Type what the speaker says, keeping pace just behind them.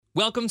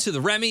Welcome to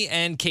the Remy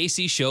and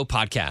Casey Show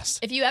podcast.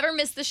 If you ever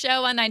miss the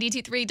show on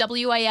 92.3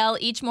 WIL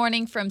each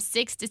morning from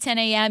 6 to 10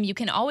 a.m., you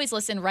can always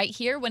listen right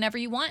here whenever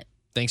you want.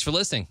 Thanks for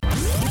listening.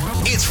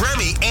 It's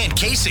Remy and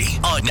Casey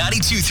on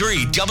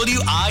 92.3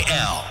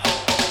 WIL.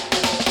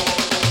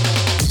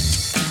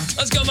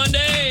 Let's go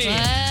Monday.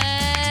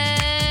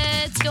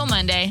 Let's go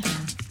Monday.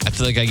 I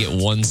feel like I get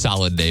one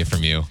solid day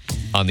from you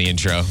on the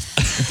intro,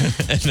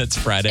 and that's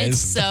Fridays.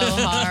 It's so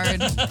hard.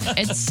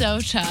 It's so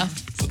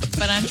tough,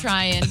 but I'm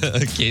trying.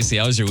 Casey,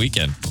 how was your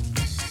weekend?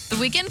 The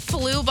weekend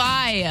flew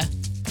by.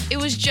 It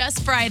was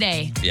just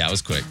Friday. Yeah, it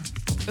was quick.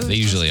 It was They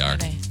usually just are.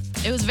 Friday.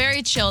 It was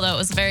very chill, though. It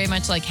was very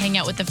much like hang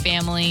out with the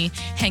family,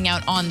 hang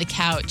out on the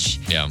couch,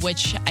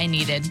 which I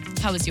needed.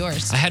 How was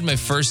yours? I had my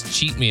first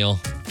cheat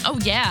meal Oh,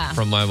 yeah.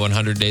 from my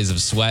 100 Days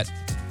of Sweat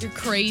You're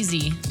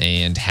crazy.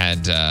 and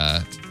had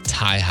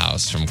Thai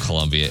House from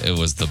Colombia. It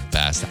was the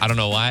best. I don't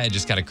know why. I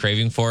just got a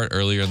craving for it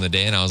earlier in the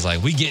day, and I was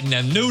like, we getting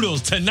them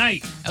noodles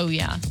tonight. Oh,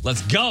 yeah.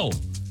 Let's go.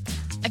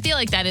 I feel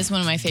like that is one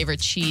of my favorite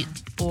cheat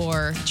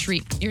or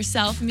treat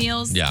yourself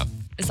meals. Yeah.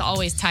 It's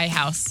always Thai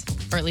House,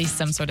 or at least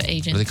some sort of What are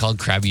agent. they called?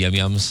 Crab Yum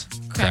Yums?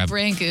 Crab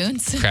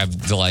Rangoons. Crab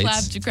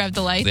Delights? Crab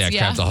Delights. Yeah,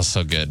 crab's all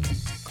so good.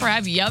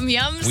 Crab Yum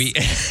Yums.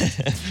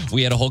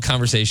 We had a whole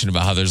conversation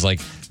about how there's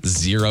like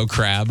zero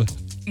crab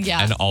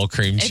yeah. and all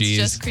cream It's cheese.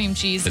 just cream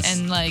cheese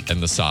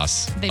and the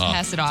sauce. they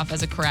pass it off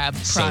as a crab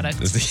product.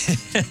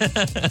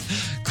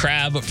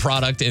 Crab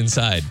product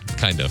inside,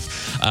 kind of.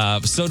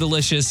 So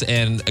delicious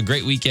and a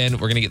great weekend.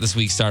 We're going to get this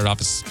week started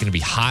off. It's going to be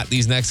hot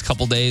these next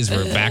couple days.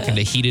 We're back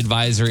into heat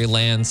advisory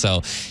land.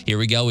 So here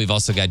we go. We've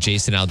also got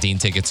Jason Aldean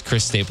tickets,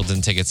 Chris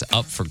Stapleton tickets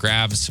up for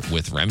grabs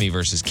with Remy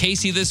versus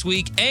Casey this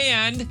week.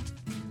 And,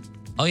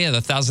 oh yeah, the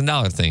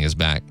 $1,000 thing is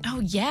back. Oh,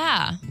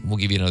 yeah. We'll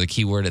give you another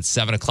keyword at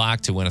 7 o'clock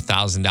to win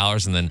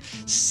 $1,000. And then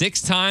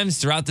 6 times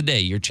throughout the day,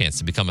 your chance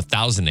to become a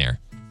thousandaire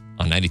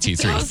on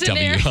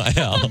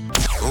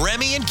 92.3 WIL.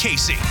 Remy and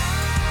Casey.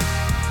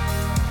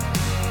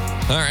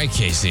 All right,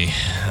 Casey,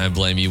 I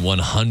blame you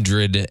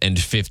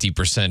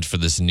 150% for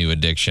this new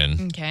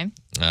addiction. Okay.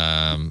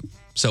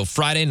 So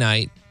Friday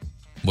night,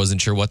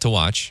 wasn't sure what to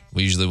watch.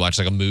 We usually watch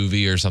like a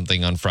movie or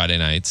something on Friday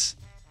nights.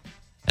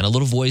 And a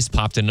little voice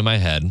popped into my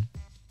head,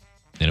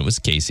 and it was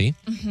Casey.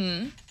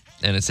 Mm-hmm.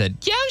 And it said,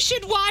 you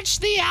should watch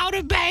the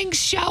Outer Banks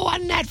show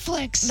on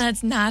Netflix.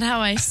 That's not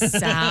how I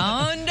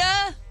sound.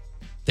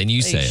 Then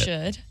you say it.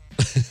 should.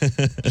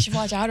 You should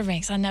watch Outer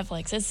Banks on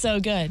Netflix. It's so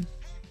good.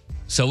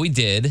 So we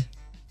did.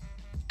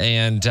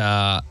 And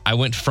I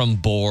went from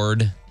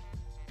bored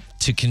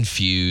to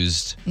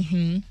confused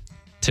to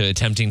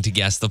attempting to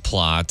guess the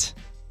plot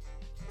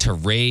to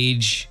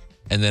rage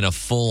and then a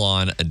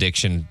full-on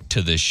addiction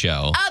to this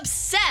show.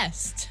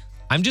 Obsessed.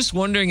 I'm just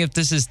wondering if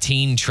this is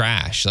teen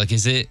trash. Like,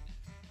 is this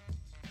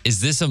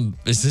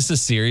a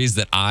series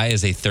that I,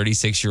 as a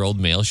 36-year-old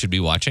male, should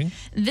be watching?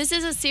 This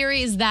is a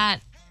series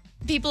that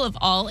people of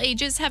all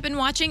ages have been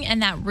watching,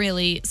 and that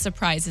really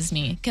surprises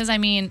me. Because, I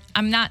mean,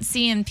 I'm not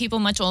seeing people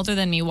much older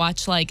than me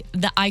watch, like,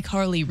 the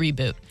iCarly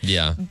reboot.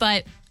 Yeah.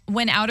 But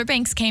when Outer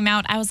Banks came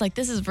out, I was like,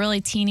 this is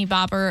really teeny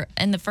bopper.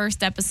 In the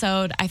first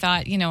episode, I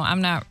thought,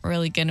 I'm not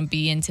really going to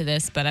be into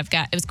this, but it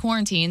was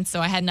quarantine,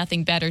 so I had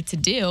nothing better to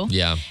do.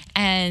 Yeah.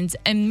 And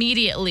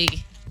immediately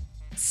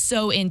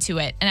so into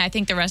it. And I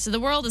think the rest of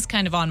the world is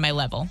kind of on my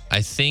level.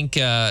 I think,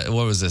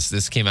 what was this?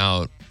 This came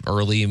out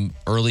early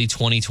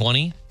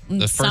 2020.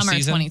 The first Summer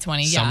season?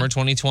 2020, yeah. Summer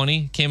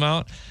 2020 came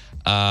out.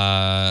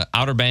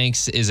 Outer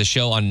Banks is a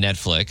show on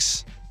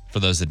Netflix, for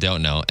those that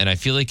don't know. And I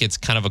feel like it's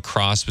kind of a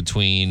cross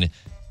between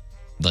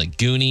like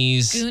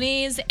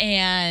Goonies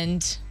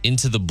and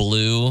Into the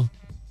Blue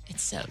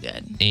it's so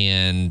good.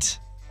 and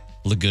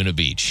Laguna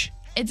Beach.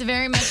 It's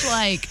very much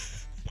like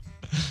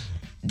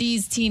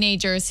these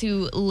teenagers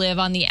who live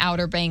on the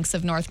Outer Banks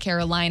of North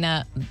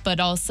Carolina,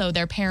 but also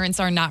their parents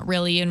are not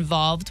really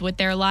involved with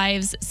their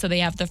lives. So they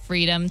have the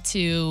freedom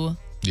to,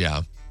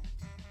 Yeah.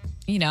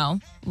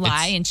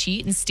 lie and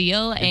cheat and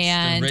steal.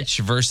 It's the rich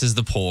versus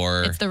the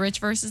poor. It's the rich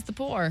versus the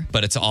poor.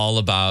 But it's all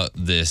about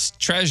this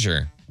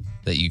treasure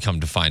that you come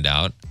to find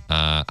out.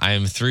 I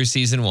am through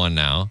season 1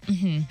 now.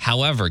 Mm-hmm.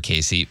 However,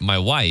 Casey, my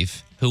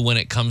wife, who when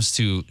it comes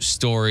to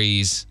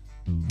stories,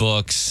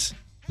 books,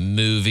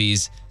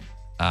 movies,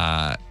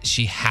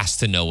 she has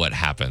to know what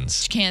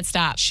happens. She can't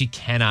stop. She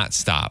cannot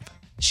stop.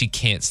 She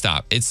can't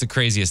stop. It's the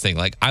craziest thing.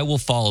 Like, I will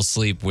fall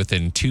asleep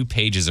within 2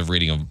 pages of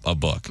reading a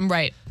book.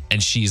 Right.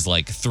 And she's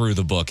like through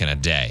the book in a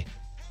day.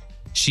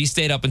 She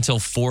stayed up until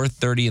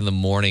 4:30 in the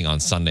morning on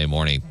Sunday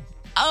morning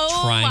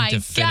trying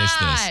to finish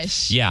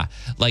this. Yeah,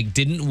 like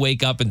didn't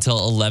wake up until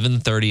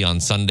 11:30 on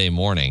Sunday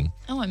morning.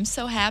 Oh, I'm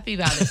so happy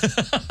about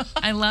it.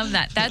 I love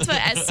that. That's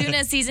what, as soon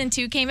as season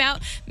 2 came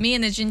out, me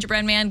and the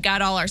gingerbread man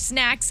got all our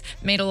snacks,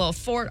 made a little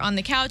fort on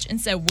the couch, and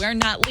said, we're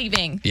not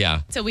leaving.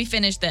 Yeah. Till we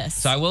finish this.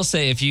 So I will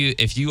say,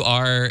 if you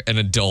are an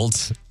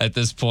adult at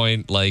this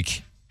point,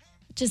 like,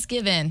 Just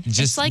give in. Just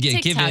it's like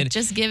give TikTok. in.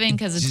 Just give in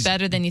because it's Just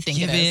better than you think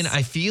it give in. is.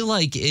 I feel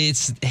like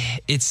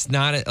it's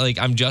not like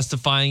I'm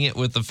justifying it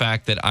with the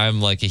fact that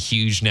I'm like a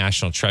huge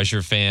National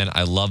Treasure fan.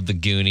 I love the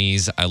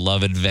Goonies. I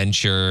love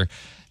adventure.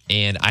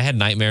 And I had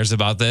nightmares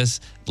about this.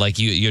 Like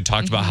you had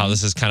talked about how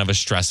this is kind of a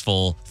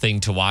stressful thing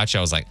to watch.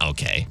 I was like,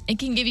 okay. It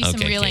can give you some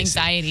real Casey.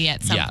 anxiety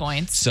at some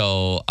points.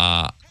 So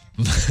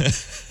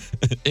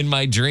in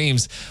my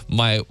dreams,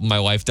 my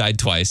wife died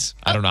twice.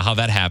 I don't know how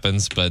that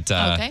happens, but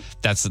Okay.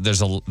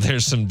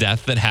 there's some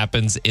death that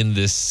happens in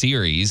this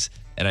series,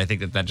 and I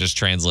think that just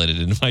translated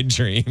into my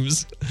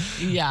dreams.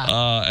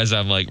 Yeah. As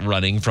I'm like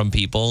running from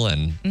people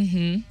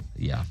and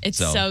yeah, It's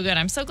so good.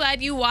 I'm so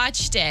glad you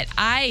watched it.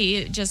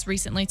 I just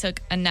recently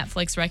took a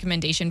Netflix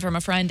recommendation from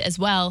a friend as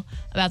well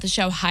about the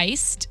show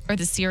Heist or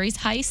the series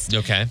Heist.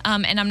 Okay.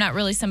 And I'm not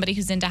really somebody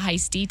who's into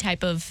heisty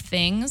type of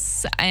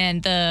things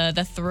and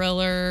the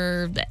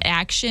thriller, the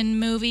action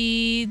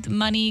movie,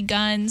 money,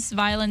 guns,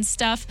 violence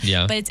stuff.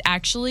 Yeah. But it's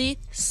actually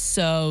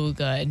so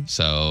good.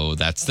 So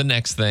that's the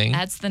next thing.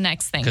 That's the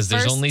next thing. Because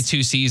there's First- only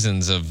 2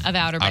 seasons of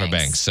Outer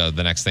Banks. So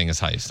the next thing is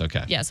Heist.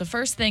 Okay. Yeah, so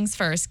first things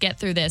first, get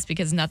through this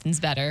because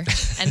nothing's better.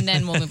 And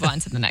then we'll move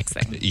on to the next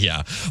thing.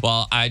 Yeah.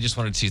 Well, I just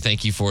wanted to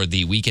thank you for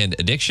the weekend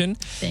addiction.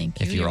 Thank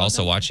you. If you're You're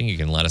also welcome. watching, you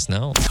can let us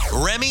know.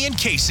 Remy and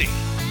Casey.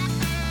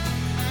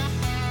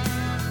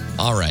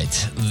 All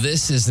right.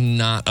 This is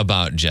not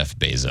about Jeff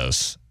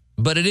Bezos,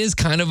 but it is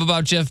kind of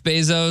about Jeff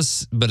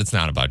Bezos, but it's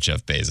not about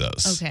Jeff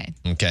Bezos. Okay.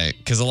 Okay.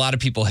 Because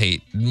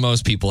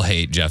most people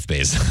hate Jeff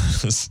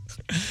Bezos.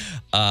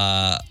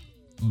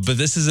 But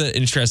this is an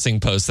interesting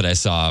post that I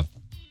saw.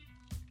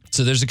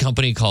 So there's a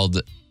company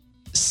called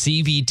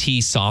CVT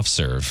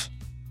SoftServe.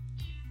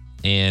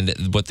 And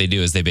what they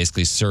do is they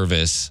basically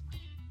service,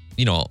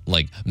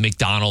 like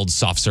McDonald's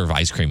soft serve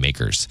ice cream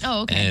makers.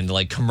 Oh, okay. And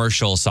like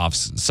commercial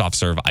soft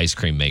serve ice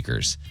cream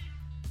makers.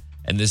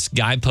 And this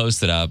guy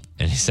posted up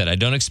and he said, I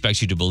don't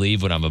expect you to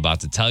believe what I'm about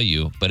to tell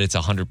you, but it's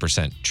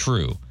 100%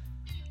 true.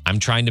 I'm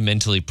trying to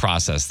mentally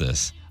process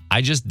this.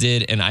 I just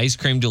did an ice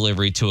cream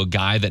delivery to a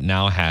guy that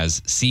now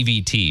has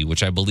CVT,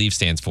 which I believe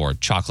stands for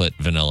chocolate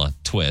vanilla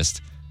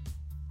twist,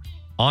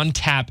 on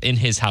tap in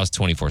his house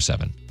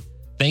 24/7.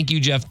 Thank you,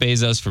 Jeff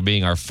Bezos, for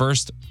being our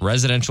first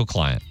residential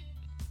client.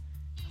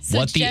 So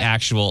What the Jeff-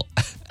 actual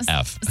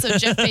F? So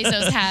Jeff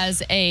Bezos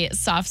has a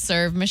soft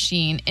serve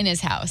machine in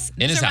his house.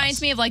 This his reminds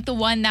house. me of like the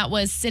one that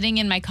was sitting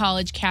in my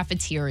college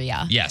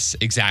cafeteria. Yes,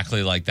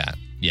 exactly like that.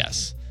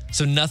 Yes.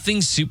 So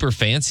nothing super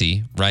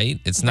fancy, right?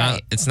 It's not.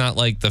 Right. It's not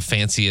like the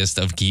fanciest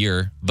of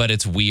gear, but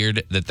it's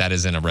weird that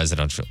is in a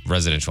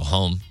residential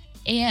home.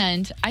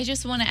 And I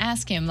just want to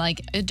ask him,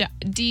 like,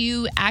 do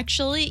you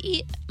actually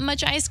eat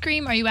much ice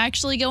cream? Are you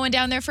actually going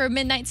down there for a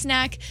midnight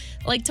snack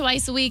like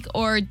twice a week?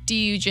 Or do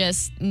you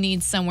just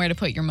need somewhere to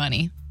put your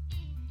money?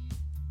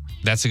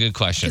 That's a good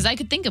question. Because I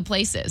could think of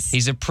places.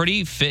 He's a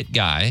pretty fit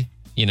guy,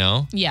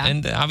 Yeah.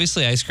 And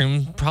obviously, ice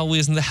cream probably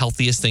isn't the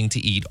healthiest thing to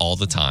eat all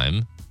the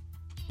time.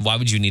 Why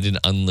would you need an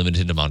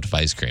unlimited amount of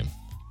ice cream?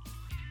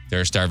 There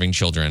are starving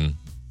children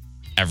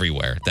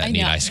everywhere that I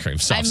need know. ice cream,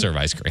 soft serve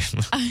ice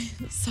cream.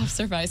 Soft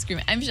serve ice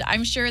cream.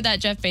 I'm sure that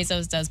Jeff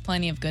Bezos does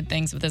plenty of good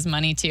things with his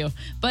money too.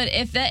 But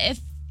if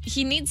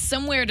he needs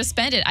somewhere to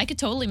spend it, I could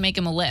totally make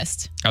him a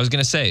list. I was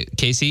going to say,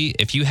 Casey,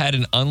 if you had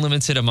an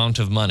unlimited amount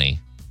of money,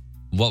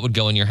 what would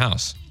go in your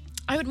house?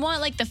 I would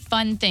want like the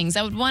fun things.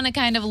 I would want to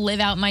kind of live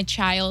out my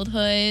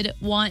childhood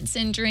wants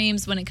and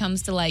dreams when it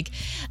comes to like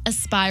a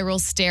spiral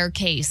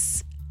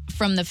staircase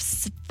from the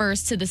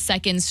first to the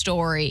second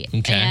story,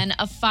 Okay. and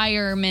a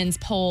fireman's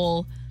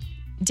pole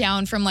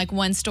down from like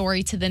one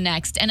story to the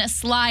next, and a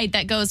slide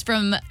that goes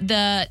from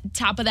the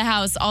top of the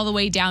house all the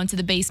way down to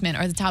the basement,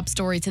 or the top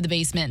story to the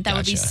basement. That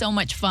would be Gotcha. so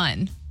much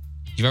fun.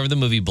 You remember the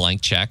movie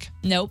Blank Check?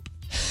 Nope.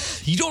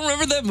 You don't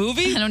remember that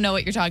movie? I don't know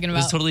what you're talking It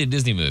was about. totally a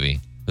Disney movie.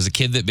 It was a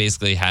kid that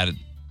basically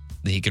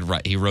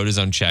he wrote his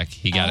own check.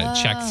 He got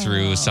a check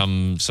through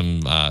some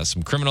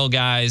criminal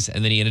guys,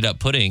 and then he ended up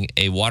putting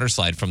a water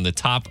slide from the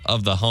top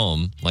of the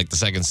home, like the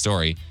second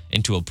story,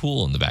 into a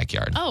pool in the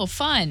backyard. Oh,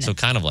 fun. So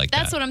kind of like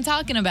That's that. what I'm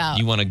talking about.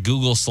 You want a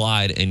Google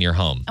slide in your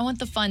home. I want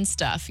the fun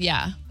stuff.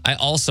 Yeah. I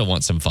also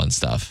want some fun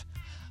stuff.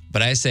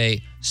 But I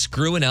say,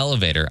 screw an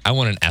elevator. I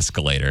want an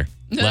escalator.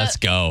 Let's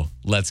go.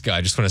 Let's go.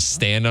 I just want to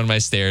stand on my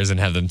stairs and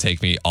have them take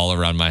me all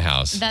around my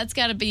house. That's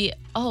got to be,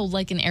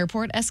 like an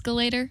airport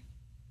escalator?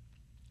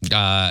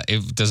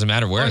 It doesn't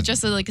matter where. Or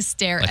just like a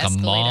stair like escalator?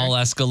 a mall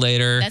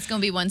escalator. That's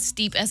going to be one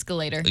steep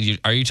escalator.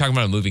 Are you talking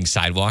about a moving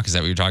sidewalk? Is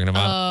that what you're talking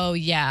about? Oh,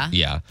 yeah.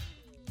 Yeah.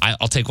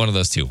 I'll take one of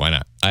those too. Why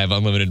not? I have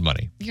unlimited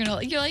money. You're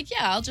like,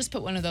 yeah, I'll just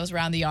put one of those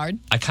around the yard.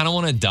 I kind of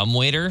want a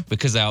dumbwaiter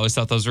because I always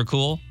thought those were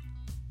cool.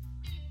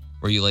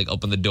 Where you like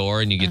open the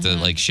door and you get to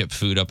like ship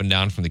food up and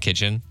down from the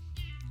kitchen.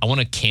 I want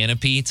a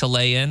canopy to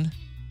lay in.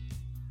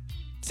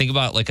 Think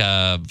about like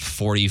a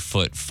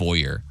 40-foot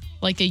foyer.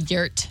 Like a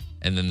yurt.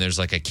 And then there's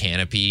like a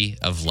canopy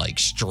of like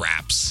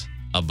straps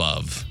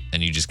above.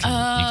 And you just you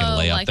can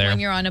lay up like there. when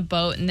you're on a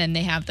boat and then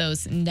they have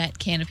those net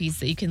canopies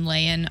that you can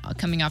lay in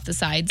coming off the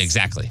sides.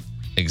 Exactly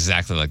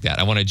like that.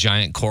 I want a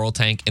giant coral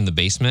tank in the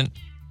basement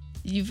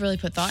You've really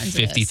put thought into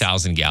this.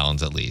 50,000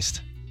 gallons at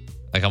least.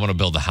 Like I want to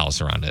build a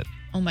house around it.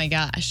 Oh my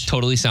gosh.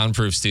 Totally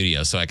soundproof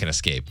studio so I can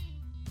escape.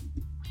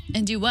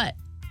 And do what?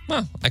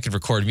 Well, I could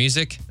record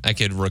music. I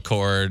could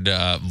record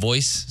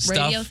voice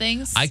stuff. Radio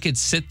things? I could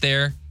sit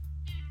there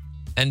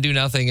and do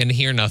nothing and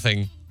hear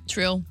nothing.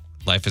 True.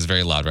 Life is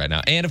very loud right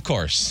now. And of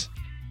course,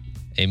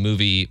 a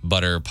movie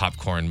butter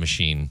popcorn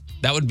machine.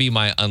 That would be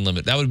my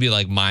unlimited. That would be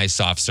like my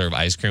soft serve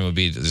ice cream would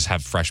be to just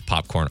have fresh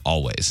popcorn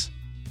always.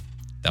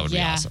 That would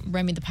be awesome. Yeah,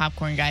 Remy the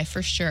popcorn guy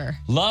for sure.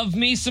 Love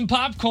me some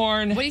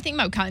popcorn. What do you think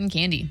about cotton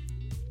candy?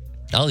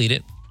 I'll eat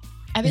it.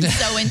 I've been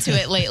so into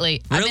it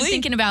lately. I've been Really?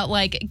 thinking about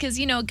because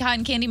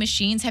cotton candy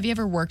machines. Have you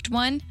ever worked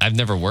one? I've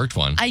never worked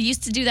one. I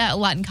used to do that a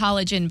lot in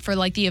college and for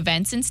like the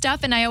events and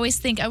stuff. And I always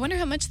think, I wonder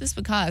how much this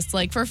would cost.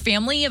 Like for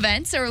family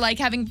events or like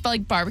having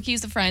like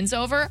barbecues with friends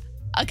over,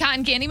 a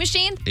cotton candy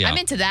machine. Yeah. I'm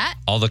into that.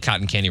 All the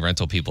cotton candy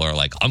rental people are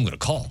like, I'm going to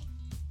call.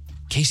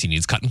 Casey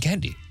needs cotton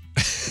candy.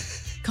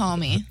 Call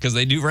me. Because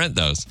they do rent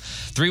those.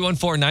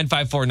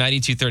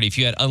 314-954-9230. If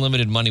you had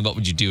unlimited money, what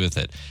would you do with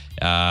it?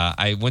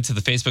 I went to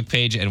the Facebook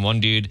page and one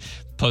dude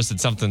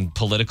posted something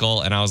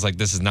political and I was like,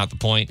 this is not the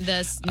point.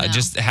 No.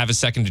 Just have a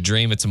second to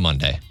dream. It's a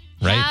Monday,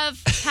 right?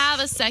 Have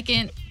a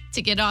second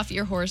to get off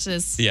your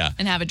horses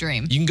and have a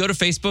dream. You can go to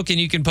Facebook and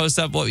you can post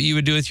up what you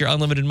would do with your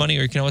unlimited money,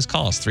 or you can always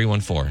call us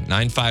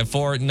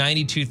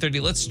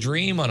 314-954-9230. Let's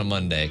dream on a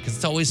Monday because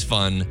it's always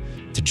fun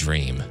to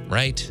dream,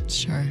 right?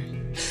 Sure.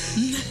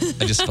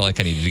 I just felt like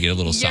I needed to get a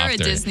little You're softer a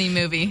Disney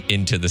movie.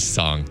 into the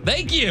song.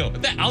 Thank you.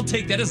 I'll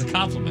take that as a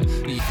compliment.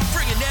 Bringing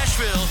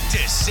Nashville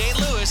to St.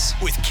 Louis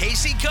with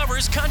Casey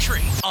Covers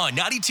Country on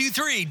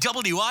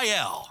 92.3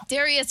 WIL.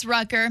 Darius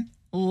Rucker,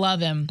 love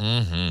him.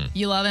 Mm-hmm.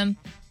 You love him?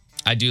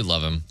 I do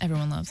love him.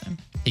 Everyone loves him.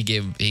 He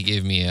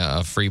gave me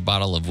a free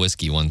bottle of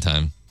whiskey one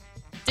time.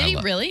 Did he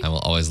really? I will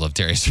always love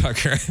Darius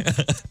Rucker.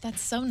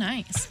 That's so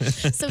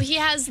nice. So he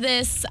has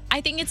this, I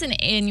think it's an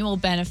annual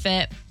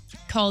benefit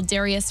called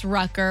Darius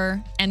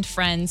Rucker and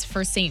Friends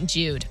for St.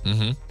 Jude.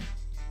 Mm-hmm.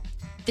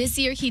 This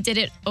year he did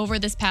it over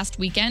this past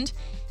weekend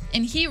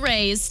and he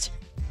raised,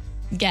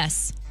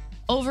 guess,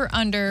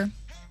 under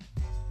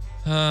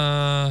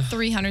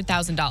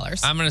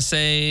 $300,000. I'm going to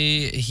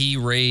say he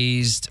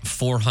raised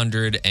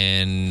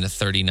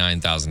 $439,000.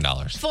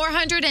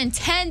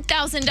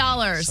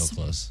 $410,000. So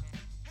close.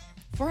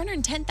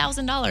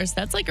 $410,000.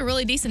 That's like a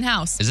really decent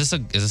house. Is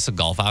this a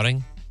golf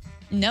outing?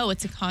 No,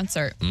 it's a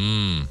concert.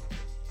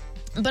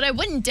 But I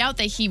wouldn't doubt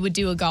that he would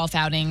do a golf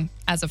outing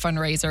as a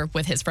fundraiser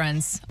with his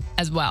friends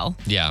as well.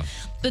 Yeah.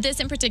 But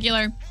this in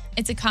particular,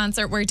 it's a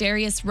concert where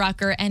Darius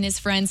Rucker and his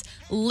friends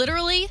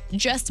literally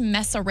just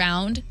mess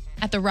around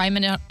at the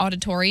Ryman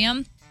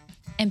Auditorium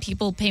and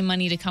people pay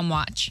money to come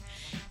watch.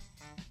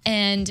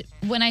 And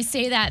when I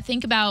say that,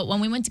 think about when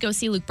we went to go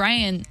see Luke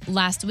Bryan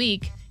last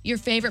week, your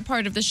favorite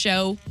part of the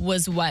show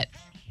was what?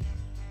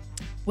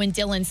 When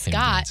Dylan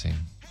Scott...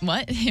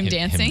 What? Him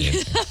dancing?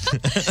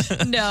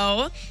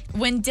 No.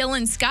 When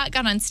Dylan Scott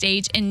got on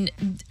stage and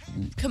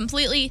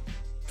completely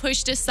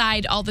pushed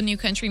aside all the new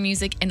country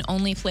music and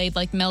only played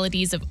like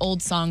melodies of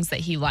old songs that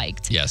he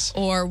liked. Yes.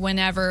 Or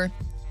whenever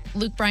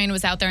Luke Bryan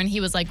was out there and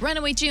he was like,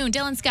 Runaway June,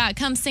 Dylan Scott,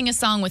 come sing a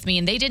song with me.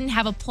 And they didn't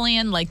have a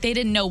plan. Like they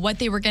didn't know what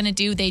they were going to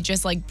do. They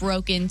just like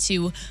broke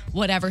into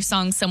whatever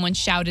song someone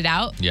shouted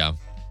out. Yeah.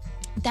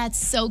 That's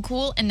so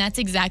cool. And that's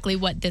exactly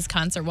what this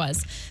concert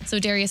was. So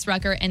Darius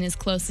Rucker and his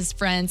closest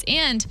friends,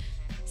 and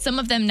some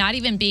of them not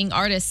even being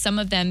artists, some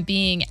of them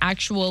being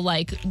actual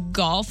like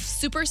golf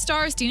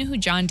superstars. Do you know who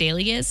John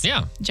Daly is?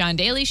 Yeah. John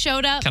Daly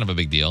showed up. Kind of a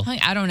big deal.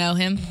 I don't know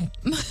him,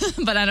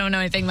 but I don't know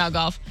anything about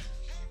golf.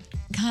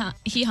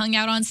 He hung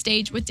out on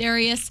stage with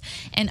Darius,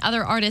 and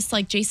other artists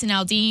like Jason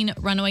Aldean,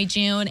 Runaway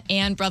June,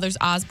 and Brothers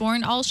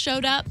Osborne all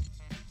showed up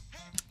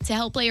to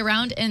help play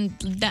around. And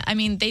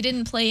they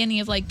didn't play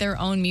any of like their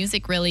own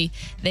music really.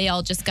 They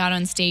all just got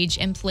on stage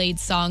and played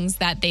songs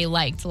that they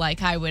liked, like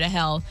Highway to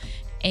Hell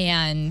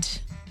and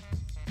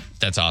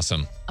That's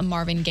awesome. a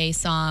Marvin Gaye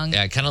song.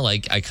 Yeah, I kind of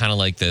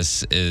like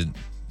this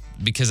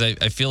because I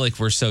feel like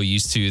we're so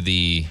used to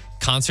the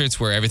concerts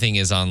where everything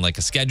is on like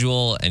a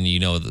schedule and you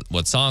know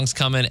what songs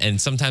coming, and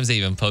sometimes they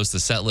even post the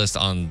set list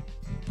on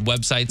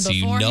websites so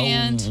you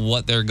Beforehand. know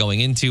what they're going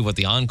into, what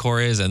the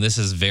encore is, and this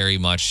is very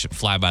much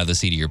fly by the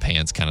seat of your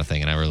pants kind of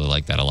thing, and I really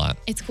like that a lot.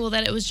 It's cool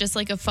that it was just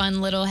like a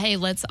fun little, hey,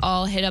 let's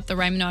all hit up the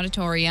Ryman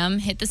Auditorium,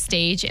 hit the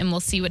stage, and we'll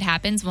see what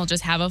happens. We'll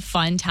just have a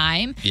fun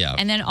time. Yeah.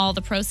 And then all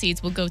the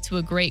proceeds will go to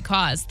a great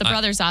cause. The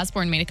Brothers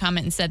Osborne made a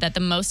comment and said that the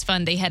most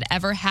fun they had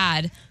ever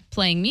had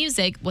playing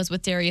music was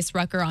with Darius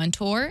Rucker on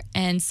tour.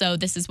 And so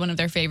this is one of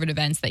their favorite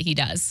events that he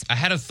does. I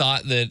had a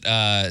thought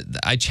that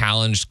I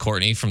challenged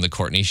Courtney from the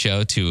Courtney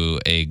Show to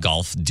a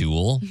golf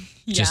duel,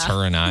 just Yeah.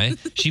 her and I.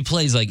 She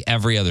plays like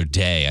every other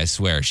day, I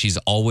swear. She's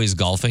always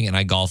golfing, and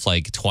I golf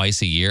like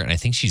twice a year, and I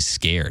think she's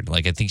scared.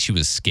 Like, I think she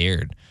was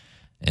scared.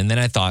 And then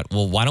I thought,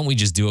 well, why don't we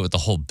just do it with the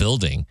whole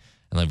building?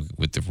 and like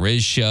with the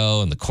Riz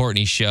show and the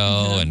Courtney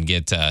show and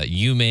get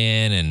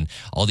U-Man and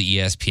all the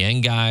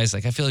ESPN guys.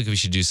 Like, I feel like we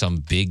should do some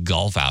big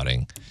golf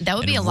outing. That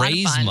would and be a lot of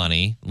raise fun.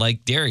 money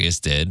like Darius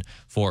did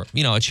for,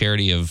 a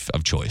charity of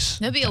choice.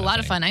 That'd be a lot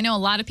of fun. I know a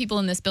lot of people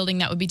in this building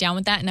that would be down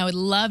with that, and I would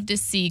love to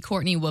see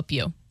Courtney whoop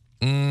you.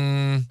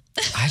 I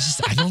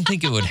don't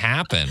think it would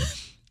happen.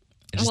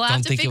 I just We'll don't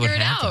have to think figure it would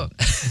happen.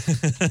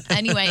 out.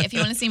 Anyway, if you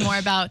want to see more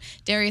about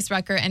Darius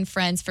Rucker and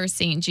friends for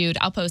St. Jude,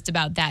 I'll post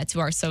about that to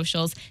our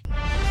socials.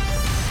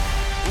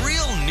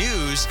 Real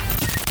news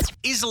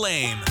is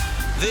lame.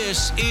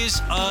 This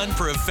is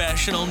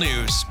Unprofessional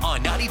News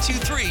on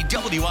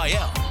 92.3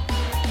 WIL.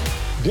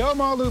 Del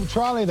Mar Loop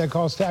trolley that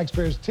cost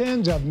taxpayers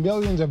tens of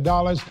millions of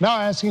dollars now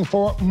asking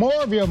for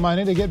more of your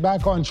money to get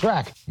back on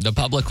track. The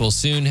public will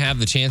soon have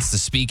the chance to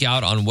speak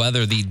out on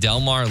whether the Del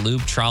Mar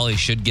Loop trolley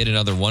should get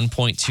another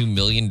 $1.2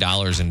 million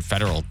in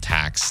federal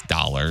tax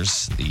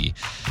dollars. The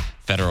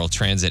Federal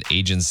Transit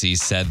Agency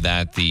said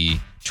that the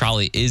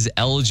trolley is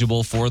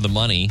eligible for the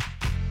money,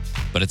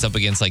 but it's up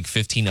against like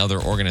 15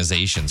 other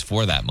organizations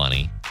for that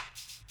money.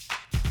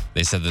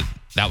 They said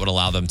that would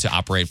allow them to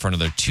operate for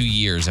another 2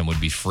 years and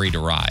would be free to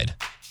ride.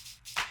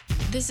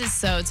 This is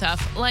so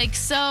tough.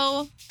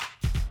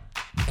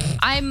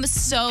 I'm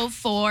so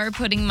for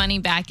putting money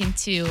back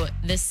into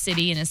this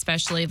city and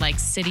especially like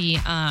city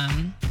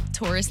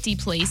touristy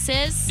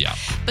places. Yeah.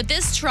 But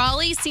this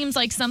trolley seems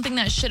like something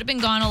that should have been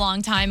gone a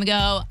long time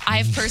ago.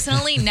 I've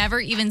personally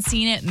never even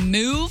seen it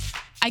move.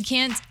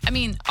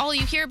 All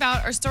you hear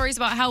about are stories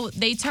about how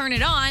they turn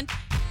it on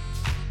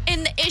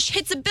and the ish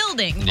hits a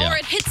building or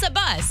it hits a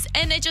bus,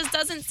 and it just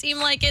doesn't seem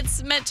like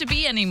it's meant to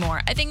be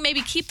anymore. I think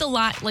maybe keep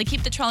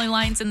the trolley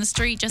lines in the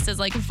street just as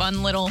like a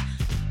fun little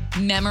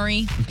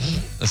memory.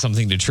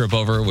 Something to trip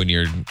over when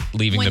you're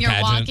leaving When the you're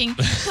pageant. walking,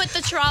 put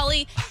the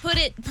trolley, put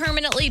it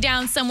permanently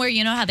down somewhere.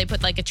 You know how they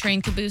put like a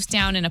train caboose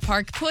down in a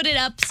park? Put it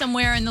up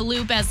somewhere in the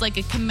loop as like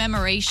a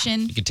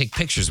commemoration. You can take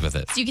pictures with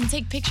it. So you can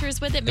take pictures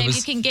with it. Maybe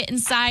you can get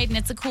inside and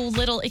it's a cool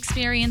little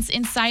experience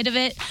inside of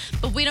it.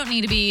 But we don't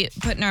need to be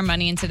putting our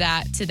money into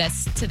that to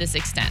this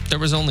extent. There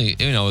was only,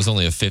 it was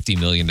only a $50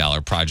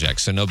 million project,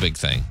 so no big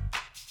thing.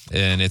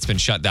 And it's been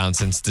shut down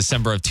since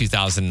December of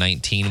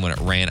 2019 when it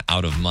ran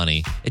out of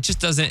money. It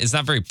just it's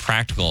not very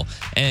practical.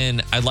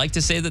 And I'd like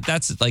to say that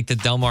that's like the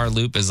Del Mar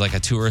Loop is like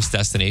a tourist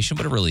destination,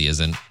 but it really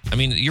isn't. I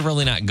mean, you're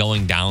really not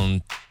going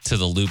down to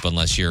the loop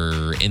unless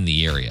you're in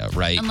the area,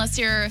 right? Unless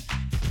you're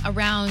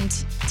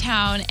around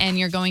town and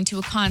you're going to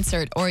a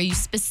concert, or you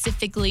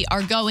specifically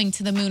are going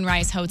to the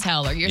Moonrise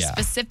Hotel, or you're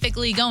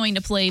specifically going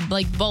to play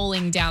like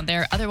bowling down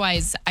there.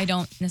 Otherwise, I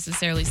don't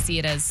necessarily see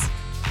it as...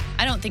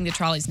 I don't think the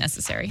trolley's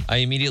necessary. I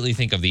immediately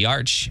think of the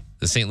Arch,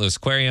 the St. Louis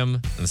Aquarium,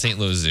 and the St.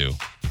 Louis Zoo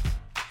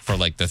for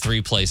like the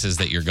three places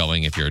that you're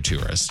going if you're a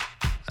tourist.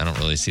 I don't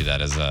really see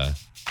that as a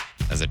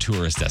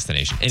tourist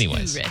destination.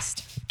 Anyways.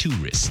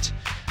 Tourist.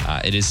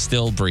 It is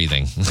still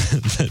breathing.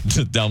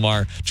 The Del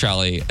Mar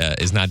trolley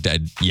is not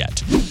dead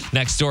yet.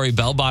 Next story,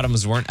 bell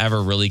bottoms weren't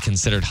ever really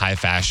considered high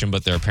fashion,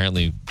 but they're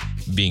apparently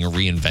being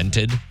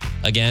reinvented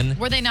again.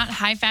 Were they not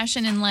high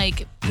fashion in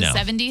like the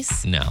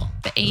 70s? No.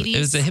 The 80s? It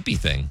was a hippie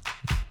thing.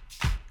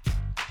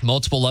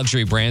 Multiple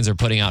luxury brands are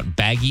putting out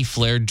baggy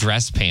flared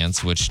dress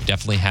pants, which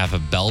definitely have a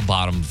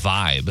bell-bottom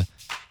vibe.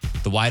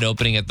 The wide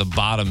opening at the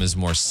bottom is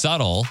more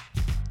subtle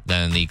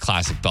than the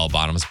classic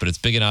bell-bottoms, but it's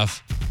big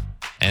enough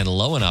and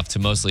low enough to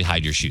mostly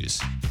hide your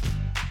shoes.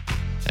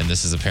 And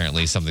this is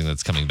apparently something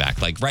that's coming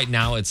back. Like right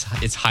now, it's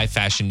high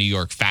fashion, New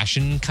York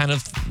fashion kind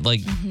of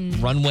like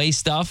runway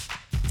stuff.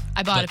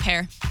 I bought a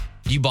pair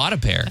You bought a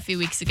pair? a few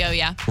weeks ago,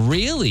 yeah.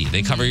 Really?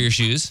 They cover your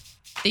shoes?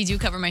 They do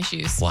cover my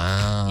shoes.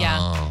 Wow.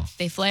 Yeah,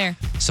 they flare.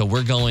 So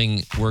we're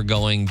going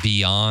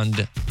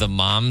beyond the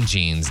mom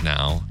jeans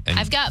now. And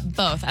I've got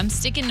both. I'm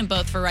sticking to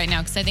both for right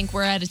now because I think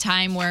we're at a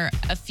time where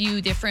a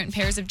few different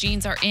pairs of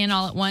jeans are in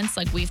all at once.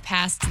 Like we've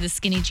passed the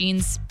skinny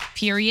jeans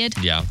period.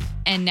 yeah.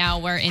 And now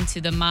we're into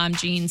the mom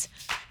jeans,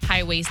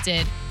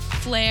 high-waisted,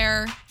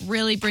 flare,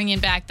 really bringing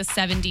back the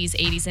 70s,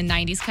 80s, and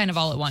 90s kind of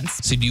all at once.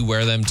 So do you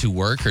wear them to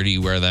work or do you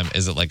wear them?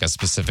 Is it like a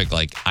specific,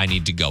 like, I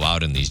need to go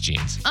out in these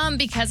jeans?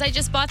 Because I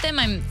just bought them,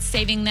 I'm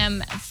saving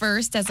them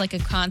first as like a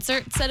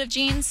concert set of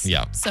jeans.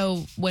 Yeah.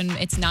 So when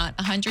it's not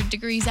 100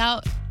 degrees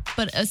out,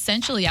 but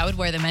essentially I would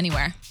wear them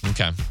anywhere.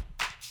 Okay.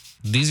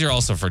 These are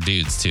also for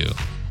dudes too.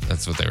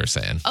 That's what they were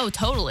saying. Oh,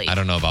 totally. I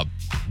don't know about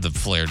the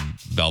flared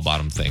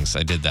bell-bottom things.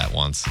 I did that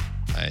once.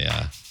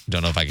 I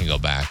don't know if I can go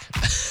back.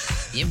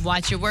 You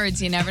watch your words.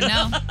 You never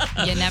know.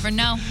 You never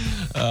know.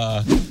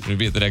 I'm going to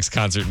be at the next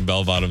concert in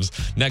bell-bottoms.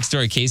 Next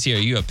story, Casey, are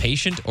you a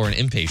patient or an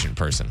impatient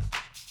person?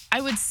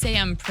 I would say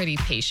I'm pretty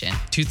patient.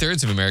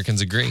 2/3 of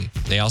Americans agree.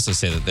 They also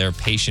say that they're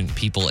patient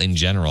people in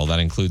general. That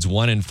includes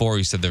 1 in 4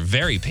 who said they're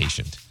very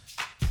patient.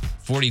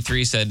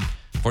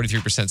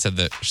 43% said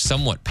they're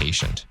somewhat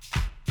patient.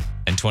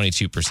 And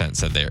 22%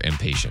 said they're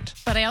impatient.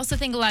 But I also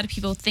think a lot of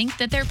people think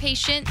that they're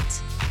patient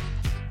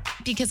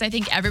because I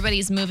think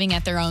everybody's moving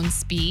at their own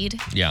speed.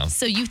 Yeah.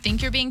 So you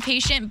think you're being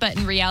patient, but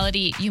in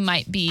reality, you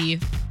might be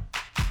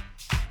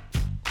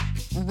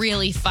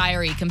really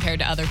fiery compared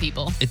to other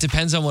people. It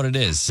depends on what it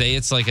is. Say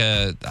it's like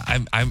I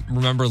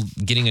remember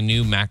getting a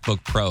new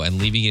MacBook Pro and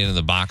leaving it in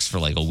the box for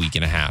like a week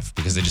and a half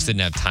because I just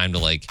didn't have time to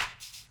like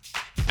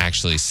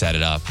actually set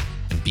it up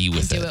and be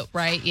with Do it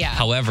right, yeah.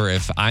 However,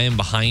 if I am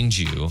behind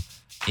you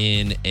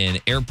in an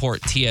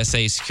airport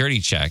TSA security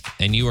check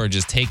and you are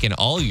just taking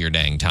all your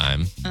dang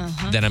time,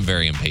 then I'm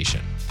very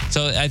impatient.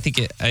 So I think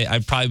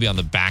I'd probably be on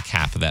the back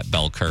half of that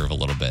bell curve a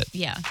little bit.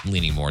 Yeah.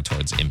 Leaning more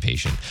towards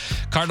impatient.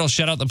 Cardinals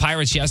shut out the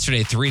Pirates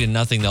yesterday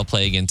 3-0. They'll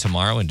play again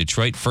tomorrow in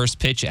Detroit. First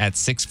pitch at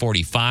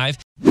 6:45.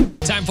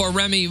 Time for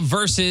Remy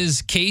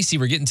versus Casey.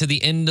 We're getting to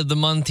the end of the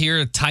month here.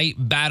 A tight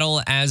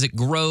battle as it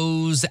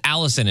grows.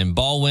 Allison in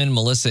Baldwin,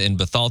 Melissa in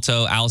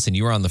Bethalto. Allison,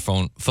 you were on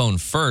the phone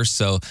first.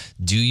 So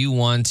do you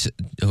want,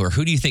 or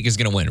who do you think is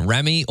going to win,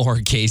 Remy or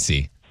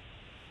Casey?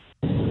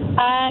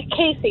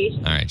 Casey.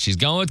 All right, she's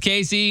going with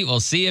Casey. We'll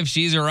see if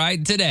she's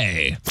right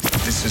today.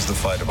 This is the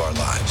fight of our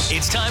lives.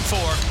 It's time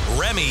for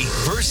Remy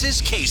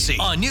versus Casey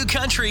on New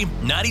Country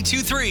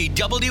 92.3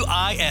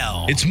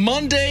 WIL. It's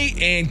Monday,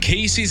 and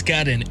Casey's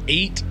got an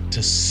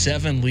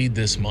 8-7 lead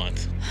this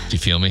month. Do you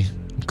feel me?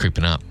 I'm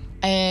creeping up.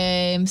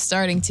 I'm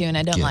starting to, and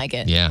I don't like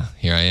it. Yeah,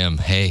 here I am.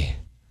 Hey.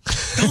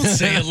 Don't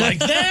say it like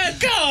that.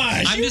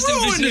 Gosh, I'm you just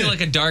ruined envisioning it.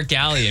 like a dark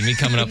alley and me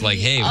coming up like,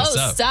 hey, what's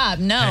up? Stop.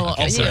 No.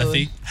 Also, Ew.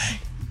 Kathy.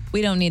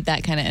 We don't need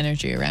that kind of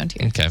energy around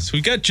here. Okay. So we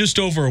got just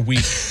over a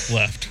week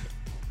left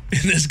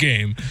in this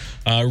game.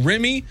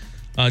 Remy,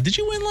 did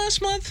you win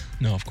last month?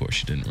 No, of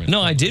course you didn't win.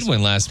 No, I did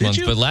win last month,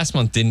 you? but last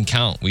month didn't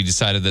count. We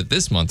decided that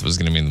this month was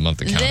going to be the month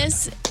that counted.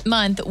 This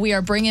month, we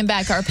are bringing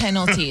back our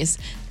penalties.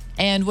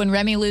 And when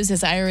Remy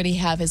loses, I already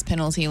have his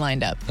penalty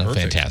lined up. Oh,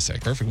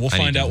 fantastic. Perfect. We'll I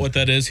find need out to- what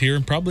that is here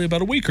in probably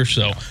about a week or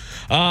so.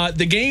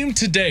 The game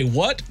today,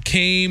 what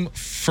came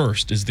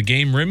first? Is the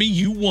game, Remy?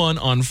 You won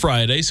on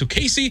Friday. So,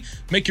 Casey,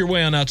 make your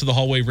way on out to the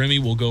hallway. Remy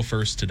will go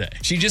first today.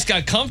 She just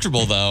got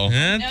comfortable, though.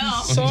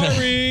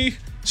 Sorry.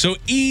 So,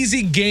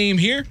 easy game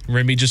here.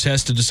 Remy just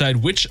has to decide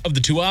which of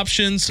the two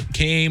options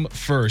came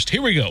first.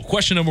 Here we go.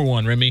 Question number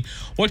 1, Remy.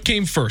 What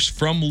came first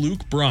from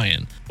Luke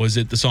Bryan? Was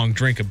it the song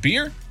Drink a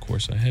Beer? Of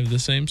course, I have the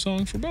same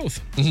song for both.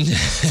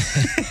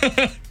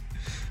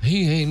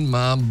 He ain't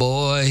my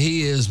boy.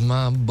 He is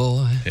my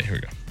boy. Okay, here we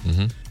go.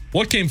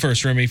 What came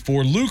first, Remy?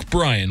 For Luke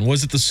Bryan,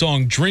 was it the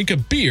song Drink a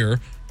Beer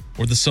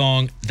or the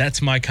song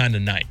That's My Kind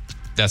of Night?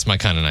 That's my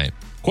kind of night.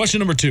 Question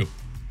number 2.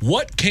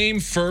 What came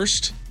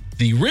first,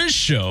 the Riz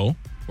Show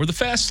or the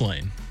Fast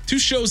Lane? 2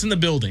 shows in the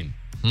building.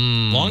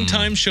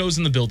 Long-time shows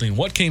in the building.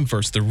 What came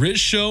first, the Riz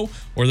Show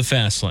or the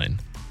Fast Lane?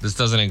 This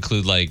doesn't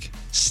include like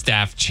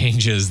staff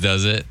changes,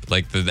 does it?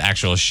 Like the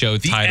actual show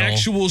The title?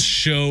 actual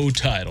show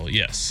title,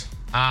 yes.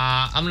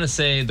 I'm going to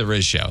say the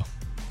Riz Show.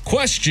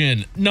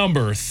 Question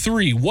number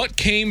 3. What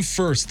came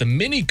first, the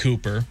Mini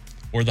Cooper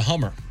or the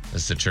Hummer?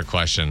 This is a trick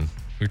question.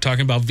 We were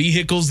talking about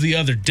vehicles the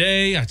other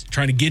day. I was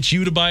trying to get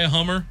you to buy a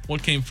Hummer.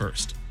 What came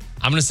first?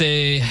 I'm going to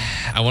say,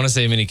 I want to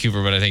say Mini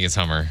Cooper, but I think it's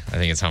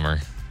Hummer.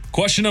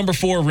 Question number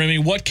 4, Remy.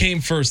 What came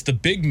first, the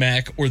Big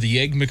Mac or the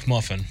Egg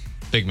McMuffin?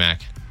 Big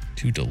Mac.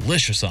 2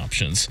 delicious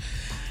options.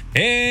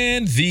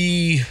 And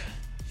the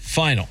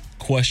final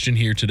question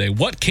here today.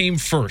 What came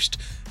first,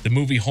 the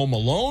movie Home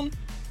Alone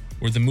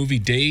or the movie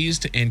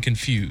Dazed and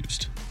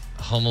Confused?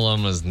 Home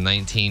Alone was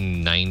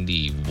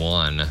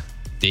 1991.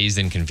 Dazed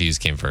and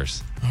Confused came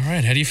first. All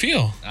right, how do you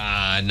feel?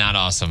 Not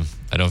awesome.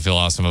 I don't feel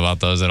awesome about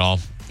those at all.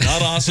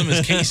 Not awesome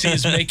as Casey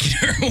is making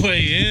her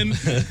way in.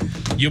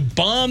 You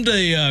bombed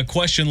a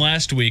question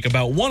last week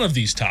about one of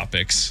these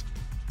topics.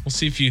 We'll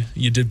see if you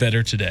did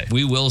better today.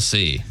 We will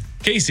see.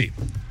 Casey,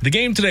 the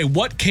game today,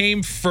 what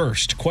came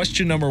first?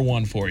 Question number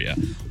 1 for you.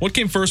 What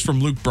came first from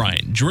Luke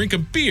Bryan? Drink a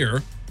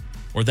Beer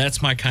or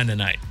That's My Kind of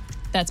Night?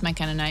 That's my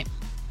kind of night.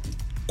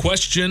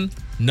 Question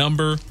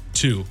number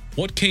 2.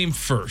 What came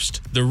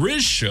first, the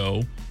Riz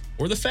Show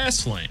or the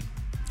Fast Lane?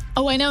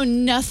 Oh, I know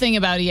nothing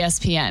about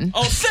ESPN.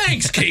 Oh,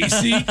 thanks,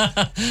 Casey.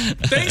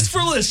 Thanks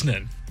for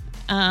listening.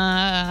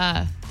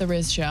 The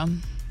Riz Show.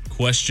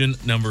 Question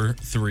number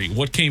 3.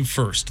 What came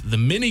first, the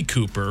Mini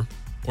Cooper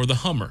or the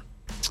Hummer?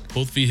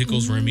 Both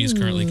vehicles Remy is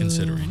currently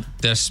considering.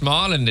 The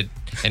small and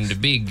the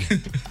big.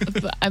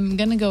 But I'm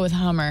going to go with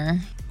Hummer.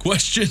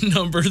 Question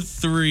number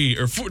 3,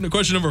 or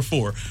question number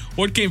 4.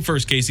 What came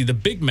first, Casey, the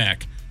Big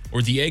Mac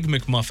or the Egg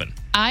McMuffin?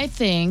 I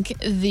think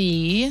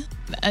the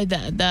Egg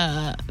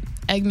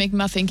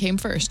McMuffin came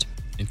first.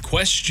 And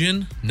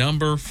question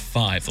number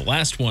 5, the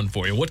last one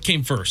for you. What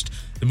came first,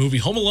 the movie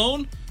Home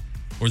Alone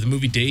or the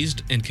movie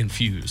Dazed and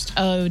Confused?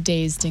 Oh,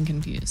 Dazed and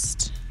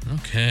Confused.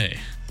 Okay.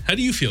 How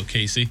do you feel,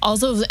 Casey?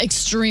 Also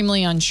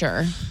extremely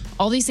unsure.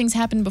 All these things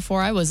happened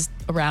before I was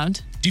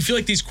around. Do you feel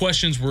like these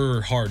questions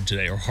were hard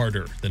today or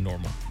harder than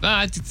normal?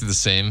 I think they're the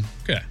same.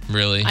 Okay.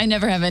 Really? I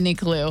never have any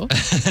clue.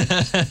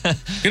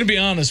 Gonna be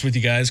honest with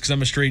you guys because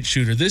I'm a straight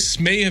shooter. This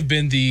may have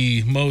been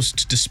the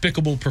most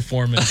despicable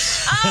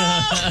performance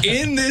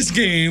in this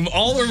game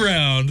all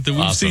around that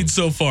we've Awesome. seen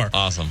so far.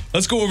 Awesome.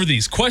 Let's go over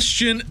these.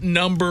 Question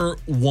number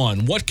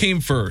 1. What came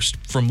first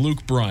from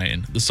Luke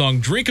Bryan? The song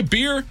Drink a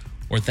Beer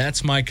or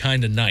That's My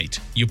Kind of Night?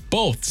 You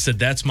both said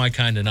That's My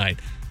Kind of Night.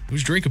 It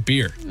was Drink a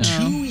Beer.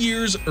 2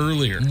 years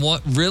earlier.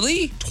 What?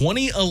 Really?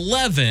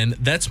 2011,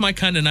 That's My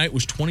Kind of Night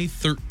was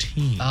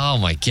 2013. Oh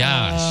my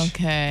gosh.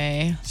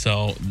 Okay.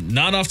 So,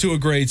 not off to a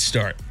great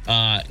start.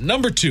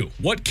 Number 2,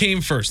 what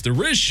came first, The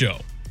Riz Show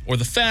or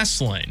The Fast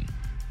Lane?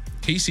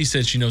 Casey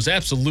said she knows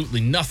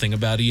absolutely nothing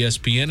about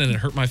ESPN, and it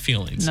hurt my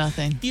feelings.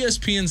 Nothing.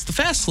 ESPN's The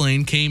Fast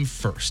Lane came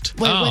first.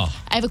 Wait, Oh.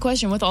 I have a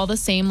question. With all the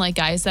same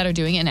guys that are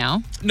doing it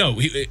now? No,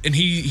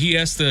 he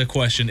asked the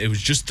question. It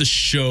was just the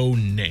show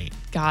name.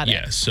 Got it.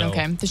 Yeah, so-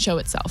 okay, the show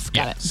itself.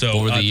 Got it. So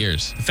What were the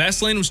years? The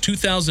Fast Lane was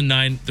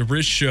 2009. The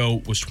Riz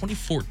Show was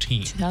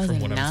 2014. From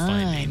what I'm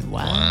finding. 2009.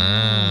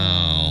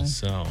 Wow.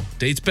 So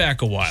dates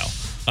back a while.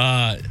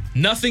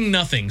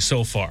 Nothing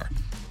so far.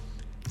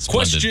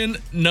 Splendid. Question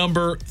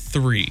number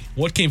 3.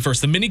 What came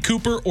first, the Mini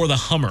Cooper or the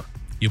Hummer?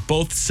 You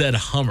both said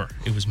Hummer.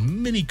 It was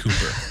Mini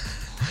Cooper.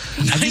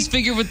 I just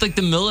figured with like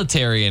the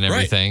military and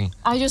everything.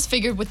 I just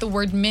figured with the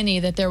word mini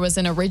that there was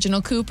an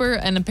original Cooper,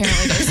 and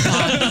apparently there's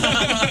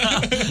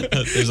not.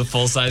 There's a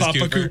full-size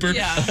Papa Cooper.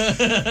 Yeah.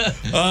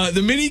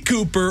 The Mini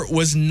Cooper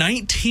was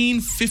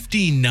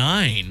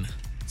 1959.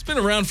 It's been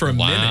around for a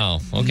Wow.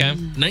 minute. Okay.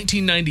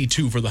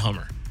 1992 for the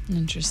Hummer.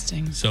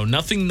 Interesting. So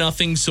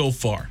nothing so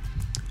far.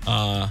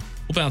 We'll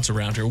bounce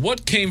around here.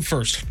 What came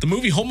first, the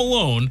movie Home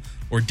Alone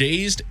or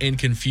Dazed and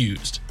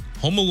Confused?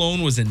 Home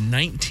Alone was in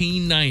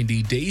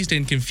 1990. Dazed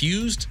and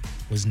Confused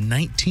was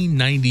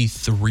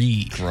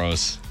 1993.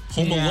 Gross.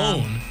 Home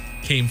Alone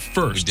came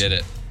first. We did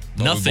it.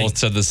 But Nothing. We both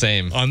said the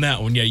same. On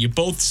that one, yeah, you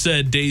both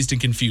said Dazed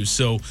and Confused.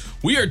 So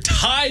we are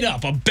tied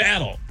up, a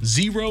battle,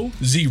 0-0.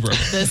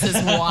 This is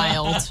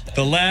wild.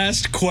 The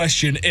last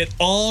question, it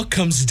all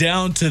comes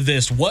down to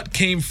this. What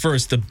came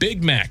first, the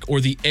Big Mac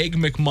or the Egg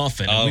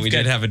McMuffin? Oh, We've we got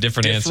did have a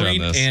different answer on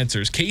differing this.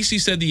 answers. Casey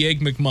said the Egg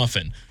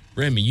McMuffin.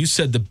 Remy, you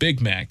said the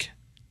Big Mac.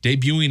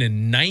 Debuting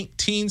in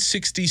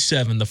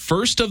 1967, the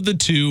first of the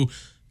two,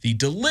 the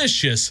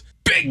delicious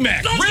Big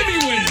Mac. Remy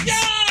wins.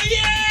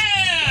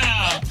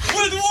 Yeah!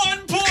 With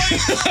 1 point.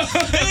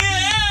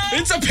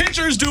 It's a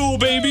pitcher's duel,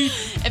 baby.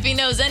 If he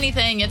knows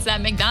anything, it's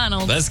that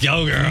McDonald's. Let's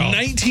go, girl.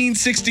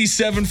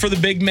 1967 for the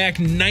Big Mac,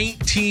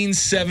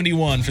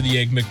 1971 for the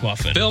Egg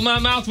McMuffin. Fill my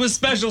mouth with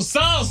special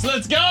sauce.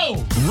 Let's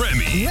go.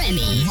 Remy.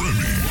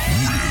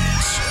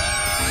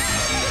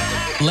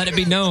 Let it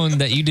be known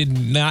that you did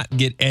not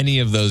get any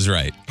of those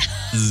right.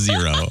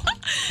 0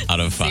 out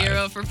of 5.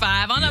 0 for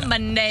 5 on a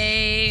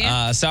Monday.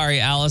 Sorry,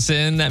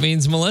 Allison. That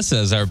means Melissa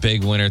is our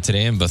big winner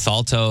today in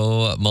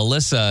Bethalto.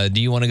 Melissa,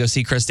 do you want to go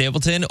see Chris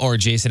Stapleton or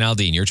Jason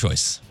Aldean? Your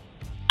choice.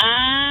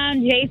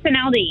 Jason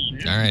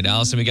Aldean. All right,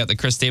 Allison, we got the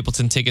Chris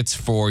Stapleton tickets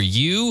for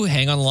you.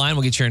 Hang on the line.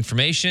 We'll get your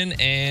information,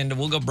 and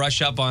we'll go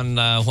brush up on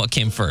what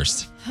came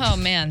first. Oh,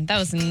 man, that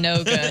was no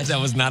good. That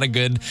was not a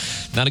good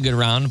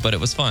round, but it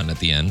was fun at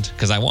the end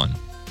because I won.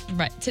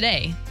 Right,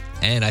 today.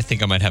 And I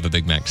think I might have a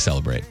Big Mac to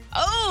celebrate.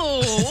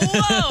 Oh,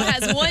 whoa,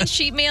 has one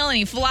cheat meal and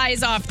he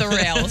flies off the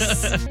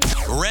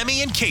rails.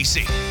 Remy and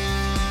Casey.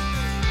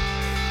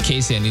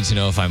 Casey, I need to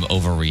know if I'm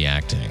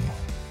overreacting.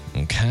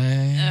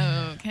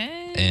 Okay.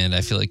 Okay. And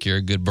I feel like you're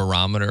a good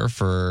barometer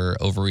for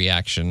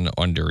overreaction,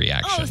 Oh,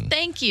 underreaction.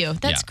 thank you.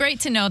 That's Yeah.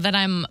 great to know that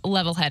I'm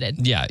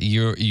level-headed. Yeah,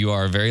 you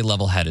are very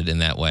level-headed in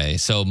that way.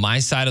 So my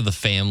side of the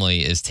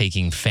family is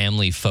taking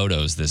family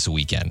photos this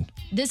weekend.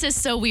 This is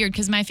so weird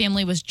because my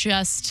family was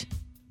just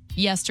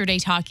yesterday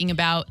talking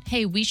about,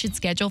 hey, we should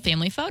schedule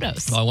family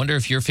photos. Well, I wonder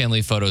if your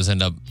family photos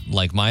end up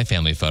like my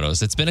family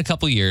photos. It's been a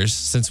couple years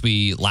since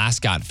we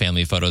last got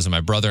family photos, and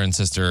my brother and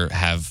sister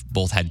have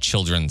both had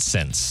children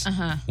since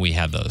we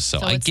had those. So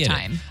I it's get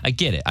time. it. I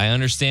get it. I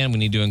understand we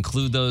need to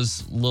include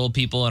those little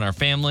people in our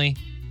family.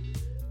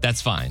 That's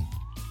fine.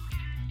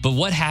 But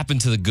what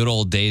happened to the good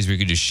old days where you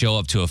could just show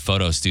up to a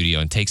photo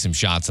studio and take some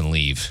shots and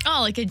leave?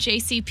 Oh, like a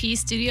JCP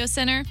Studio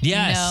Center?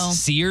 Yes, No.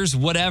 Sears,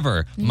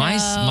 whatever. My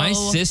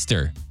No.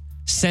 sister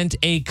sent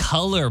a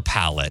color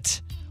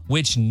palette,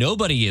 which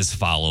nobody is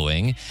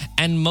following,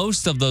 and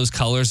most of those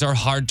colors are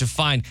hard to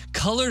find.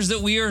 Colors that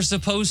we are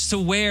supposed to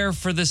wear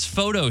for this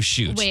photo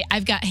shoot. Wait,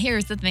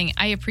 here's the thing.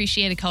 I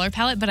appreciate a color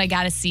palette, but I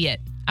got to see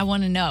it. I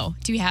want to know.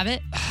 Do you have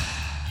it?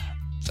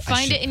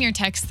 Find it in your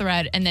text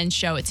thread and then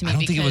show it to me. I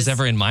don't think it was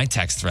ever in my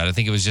text thread. I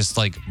think it was just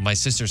like my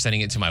sister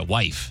sending it to my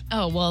wife.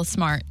 Oh, well,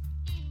 smart.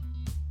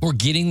 Or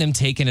getting them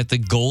taken at the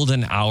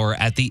golden hour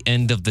at the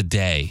end of the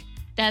day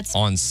That's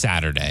on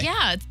Saturday.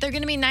 yeah. They're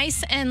gonna be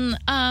nice and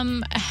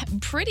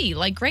pretty,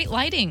 like great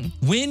lighting.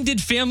 When did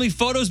family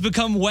photos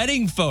become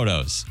wedding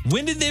photos?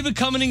 When did they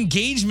become an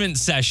engagement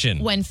session?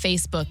 When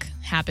Facebook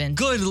happened.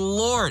 Good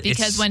Lord.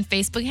 Because when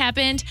Facebook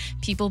happened,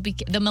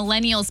 the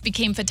millennials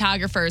became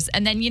photographers.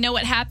 And then you know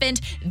what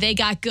happened? They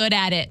got good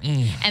at it.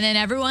 And then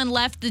everyone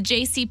left the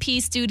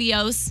JCP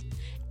studios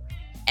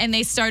and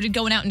they started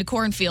going out into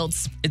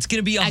cornfields. It's going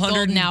to be At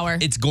golden hour.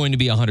 It's going to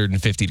be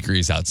 150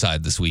 degrees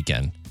outside this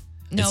weekend.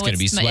 No, it's going to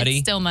be sweaty.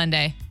 It's still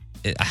Monday.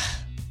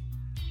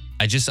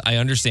 I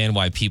understand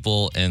why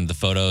people in the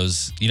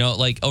photos,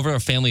 like over a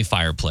family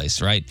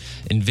fireplace, right?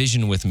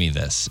 Envision with me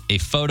this, a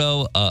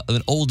photo,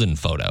 an olden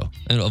photo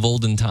of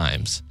olden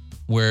times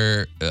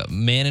where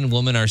man and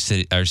woman are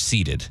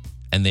seated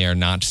and they are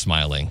not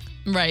smiling.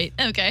 Right.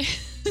 Okay.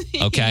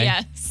 Okay.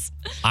 Yes.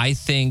 I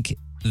think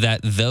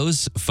that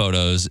those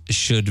photos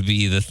should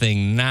be the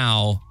thing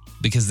now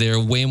because they're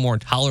way more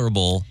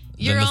tolerable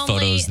You're than the only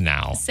photos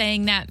now.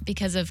 saying that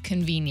because of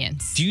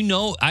convenience. Do you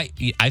know,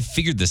 I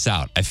figured this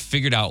out. I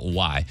figured out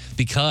why.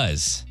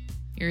 Because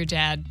Your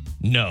dad.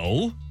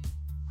 no,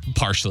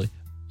 partially.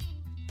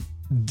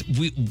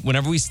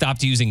 Whenever we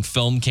stopped using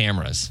film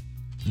cameras,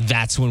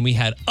 that's when we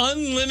had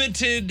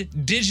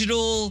unlimited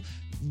digital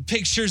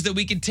pictures that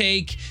we could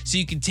take. So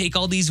you could take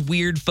all these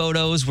weird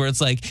photos where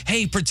it's like,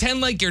 hey,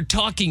 pretend like you're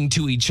talking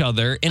to each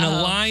other in a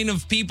line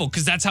of people,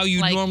 because that's how you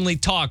Like normally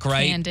talk,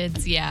 right?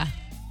 Candids, yeah.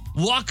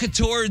 Walk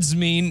towards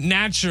me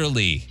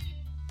naturally.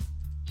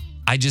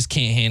 I just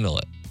can't handle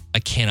it. I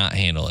cannot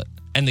handle it.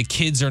 And the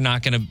kids are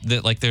not going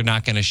to, they're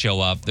not going to show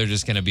up. They're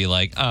just going to be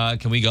like,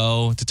 can we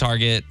go to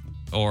Target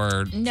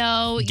or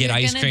No, get you're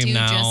ice gonna cream do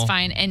now? just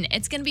fine. And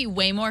it's going to be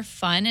way more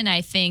fun. And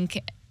I think,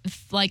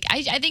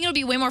 I think it'll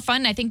be way more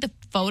fun. I think the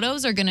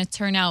photos are going to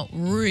turn out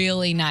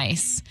really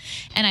nice.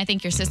 And I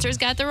think your sister's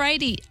got the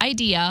right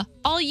idea.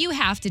 All you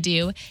have to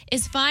do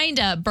is find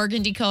a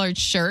burgundy colored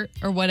shirt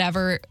or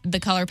whatever the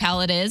color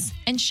palette is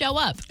and show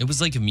up. It was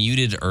like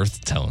muted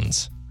earth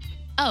tones.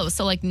 Oh,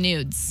 so like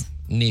nudes.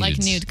 Nudes. Like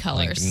nude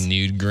colors. Like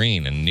nude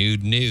green and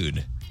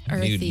nude.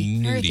 Earthy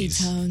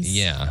nudies. tones.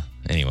 Yeah.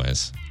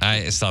 Anyways,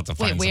 I still have to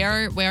find Wait,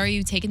 something. where are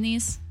you taking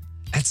these?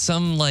 At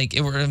some I'm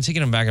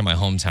taking them back in my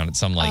hometown at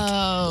some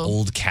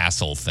old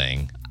castle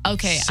thing.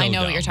 Okay, So I know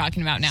what dumb. you're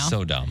talking about now.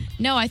 So dumb.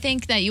 No, I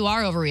think that you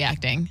are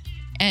overreacting.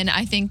 And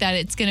I think that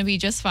it's going to be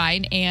just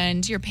fine.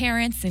 And your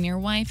parents and your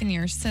wife and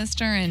your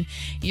sister and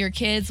your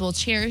kids will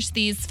cherish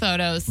these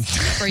photos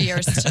for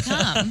years to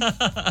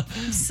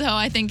come. So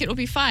I think it'll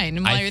be fine.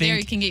 And while you're there,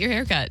 you can get your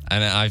hair cut.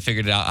 And I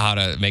figured out how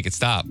to make it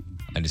stop.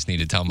 I just need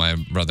to tell my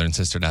brother and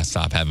sister to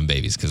stop having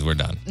babies because we're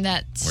done.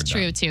 That's We're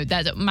true, done. too.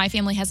 That my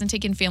family hasn't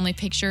taken family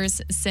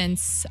pictures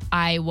since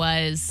I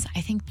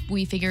think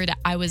we figured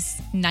I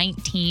was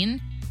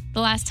 19 the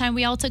last time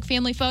we all took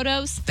family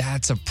photos.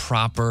 That's a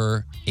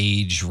proper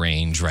age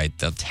range, right?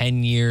 The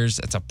 10 years,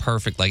 that's a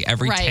perfect,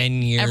 every Right.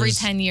 10 years. Every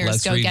 10 years,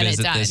 let's go get it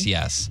revisit done. this,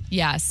 yes.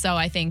 Yeah, so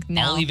I think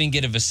now. I'll even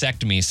get a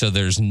vasectomy, so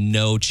there's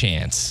no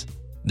chance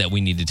that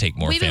we need to take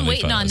more We've been family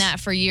waiting on photos. that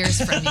for years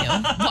from you.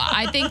 Well,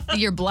 I think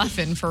you're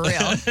bluffing for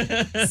real.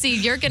 See,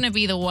 you're going to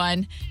be the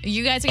one.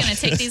 You guys are going to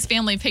take these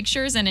family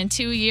pictures, and in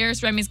 2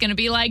 years, Remy's going to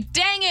be like,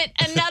 dang it,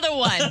 another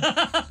one.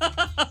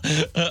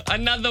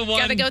 Another one.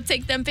 Gotta go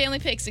take them family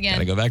pics again.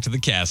 Gotta go back to the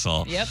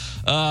castle. Yep.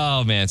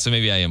 Oh, man. So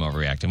maybe I am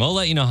overreacting. We'll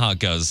let you know how it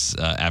goes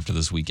after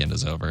this weekend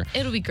is over.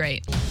 It'll be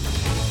great.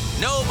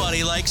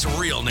 Nobody likes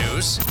real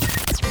news.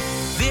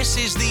 This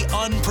is the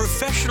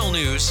unprofessional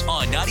news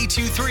on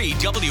 92.3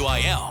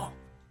 WIL.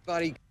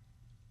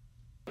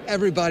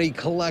 Everybody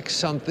collects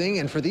something,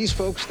 and for these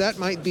folks, that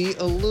might be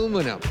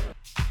aluminum.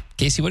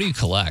 Casey, what do you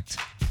collect?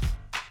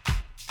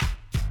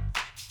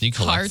 Do you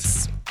collect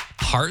Hearts.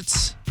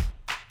 Hearts?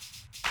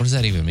 What does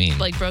that even mean?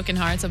 Like broken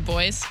hearts of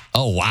boys.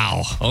 Oh,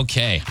 wow.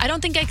 Okay. I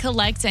don't think I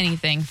collect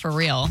anything for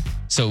real.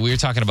 So we were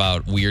talking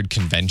about weird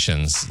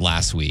conventions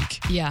last week,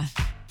 Yeah.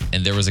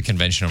 and there was a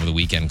convention over the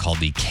weekend called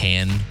the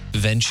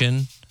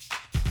Can-vention.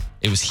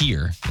 It was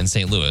here in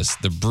St. Louis.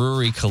 The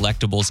Brewery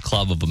Collectibles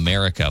Club of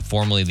America,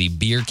 formerly the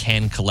Beer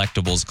Can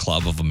Collectibles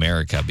Club of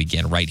America,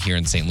 began right here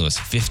in St. Louis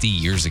 50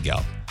 years ago.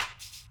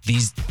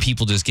 These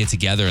people just get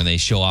together and they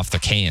show off their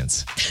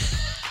cans.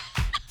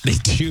 They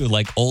do,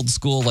 like old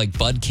school, like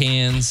Bud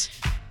cans,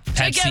 Pepsi,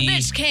 Check out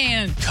this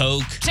can.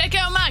 Coke. Check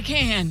out my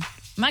can.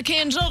 My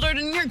can's older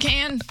than your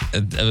can.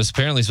 It was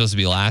apparently supposed to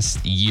be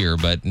last year,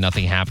 but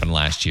nothing happened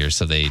last year,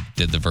 so they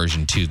did the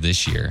version 2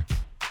 this year.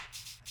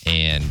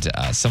 And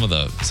some of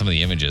the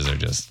images are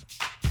just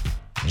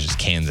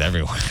cans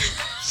everywhere.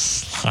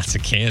 Lots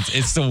of cans.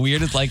 It's the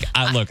weirdest.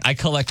 Look, I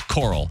collect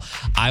coral.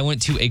 I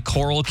went to a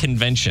coral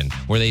convention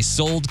where they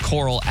sold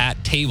coral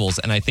at tables,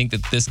 and I think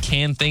that this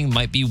can thing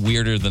might be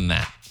weirder than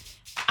that.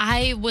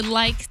 I would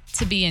like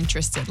to be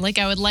interested.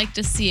 I would like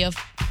to see if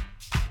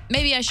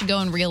maybe I should go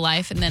in real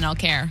life and then I'll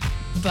care.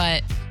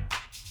 But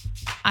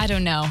I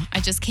don't know. I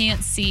just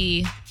can't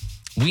see.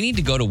 We need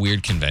to go to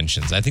weird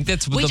conventions. I think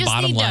that's what We the just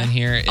bottom need to- line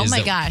here is. Oh my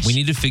that gosh. We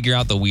need to figure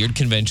out the weird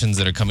conventions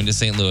that are coming to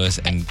St. Louis,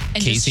 and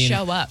Casey just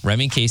show up.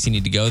 Remy and Casey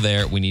need to go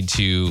there. We need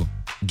to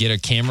get a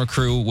camera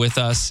crew with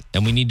us,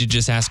 and we need to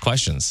just ask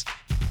questions.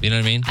 You know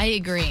what I mean? I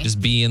agree. Just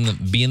be in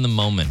the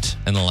moment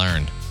and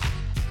learn.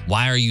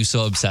 Why are you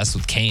so obsessed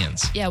with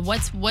cans? Yeah,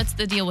 what's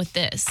the deal with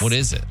this? What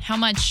is it? How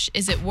much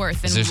is it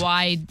worth, and there-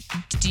 why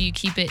do you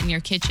keep it in your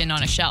kitchen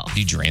on a shelf?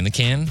 Do you drain the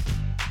can?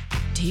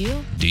 Do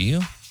you? Do you?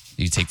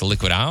 Do you take the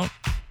liquid out?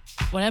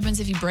 What happens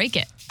if you break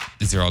it?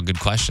 These are all good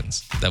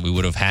questions that we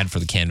would have had for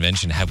the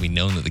convention had we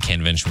known that the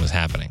convention was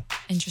happening.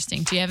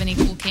 Interesting. Do you have any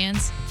cool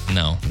cans?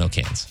 No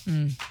cans.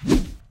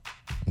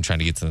 I'm trying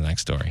to get to the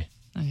next story.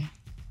 Okay.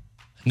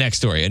 Next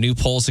story. A new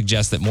poll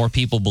suggests that more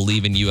people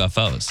believe in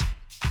UFOs.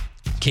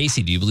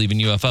 Casey, do you believe in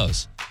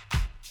UFOs?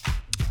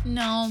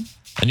 No.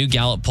 A new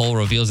Gallup poll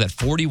reveals that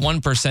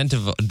 41%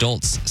 of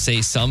adults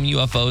say some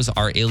UFOs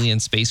are alien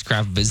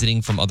spacecraft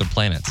visiting from other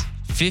planets.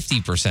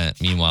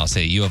 50%, meanwhile,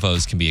 say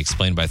UFOs can be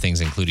explained by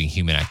things including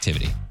human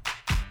activity.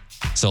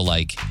 So,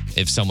 like,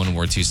 if someone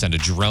were to send a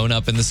drone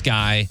up in the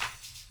sky,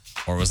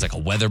 or it was like a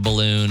weather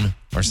balloon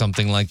or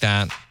something like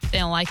that. They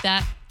don't like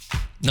that?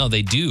 No,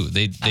 they do.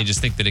 They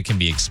just think that it can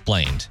be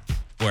explained.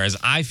 Whereas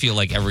I feel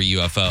like every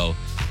UFO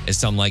is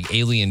some like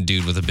alien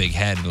dude with a big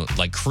head,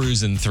 like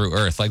cruising through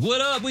Earth. Like, what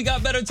up? We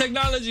got better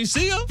technology.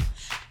 See ya?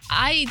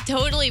 I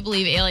totally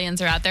believe aliens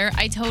are out there.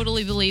 I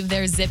totally believe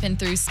they're zipping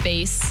through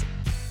space,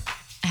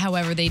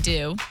 however they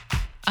do.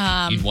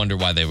 You'd wonder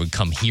why they would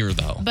come here,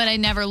 though. But I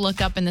never look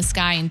up in the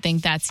sky and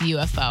think that's a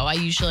UFO. I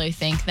usually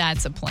think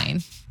that's a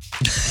plane.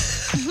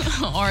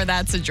 Or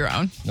that's a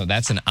drone. No,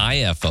 that's an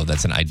IFO.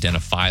 That's an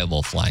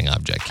identifiable flying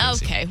object,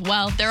 Casey. Okay,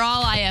 well, they're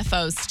all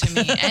IFOs to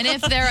me. And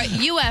if they're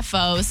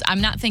UFOs, I'm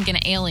not thinking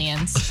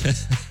aliens.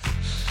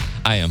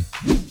 I am.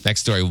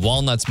 Next story.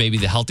 Walnuts may be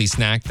the healthy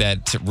snack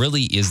that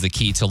really is the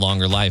key to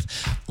longer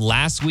life.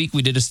 Last week,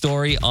 we did a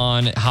story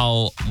on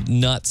how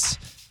nuts,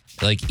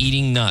 like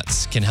eating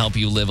nuts, can help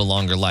you live a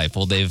longer life.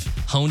 Well, they've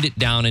honed it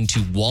down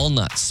into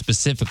walnuts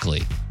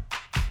specifically.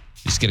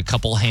 Just get a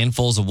couple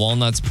handfuls of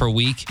walnuts per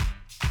week.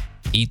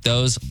 Eat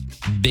those.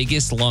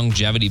 Biggest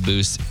longevity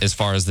boost as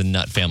far as the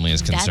nut family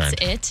is concerned.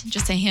 That's it?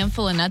 Just a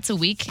handful of nuts a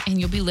week and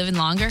you'll be living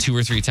longer? 2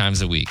 or 3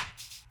 times a week.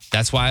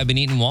 That's why I've been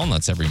eating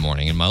walnuts every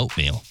morning in my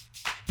oatmeal.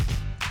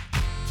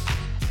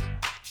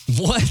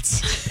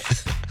 What?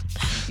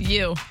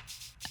 You.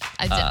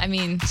 I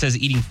mean... It says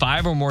eating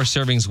 5 or more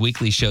servings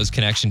weekly shows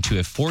connection to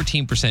a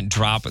 14%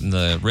 drop in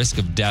the risk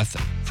of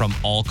death from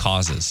all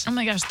causes. Oh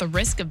my gosh, the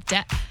risk of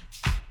death.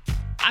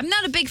 I'm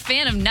not a big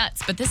fan of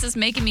nuts, but this is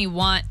making me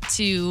want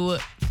to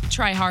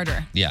try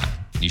harder. Yeah,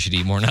 you should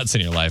eat more nuts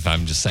in your life,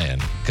 I'm just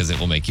saying, because it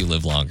will make you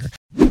live longer.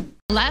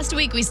 Last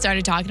week, we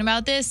started talking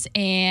about this,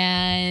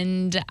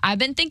 and I've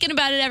been thinking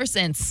about it ever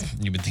since.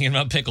 You've been thinking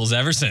about pickles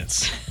ever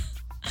since.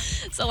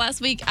 So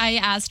last week, I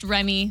asked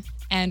Remy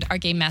and our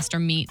game master,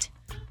 Meat,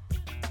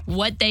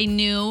 what they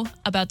knew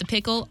about the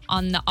pickle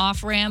on the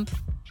off-ramp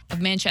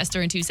of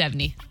Manchester and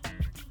 270.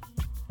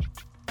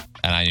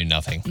 And I knew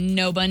nothing.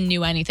 No one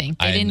knew anything.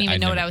 They didn't even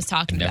know what I was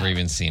talking about. I've never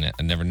even seen it.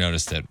 I never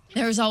noticed it.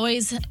 There's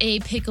always a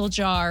pickle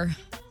jar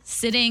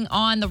sitting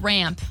on the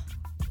ramp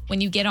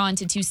when you get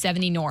onto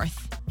 270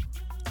 North.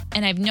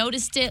 And I've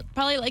noticed it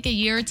probably like a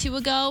year or two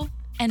ago.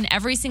 And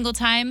every single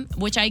time,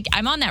 which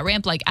I'm on that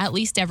ramp like at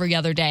least every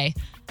other day.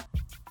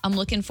 I'm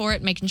looking for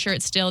it, making sure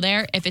it's still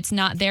there. If it's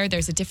not there,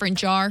 there's a different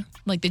jar.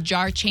 Like the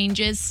jar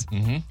changes.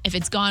 Mm-hmm. If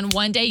it's gone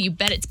one day, you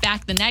bet it's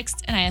back the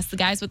next. And I asked the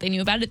guys what they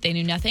knew about it. They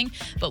knew nothing.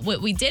 But what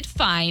we did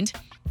find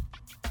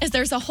is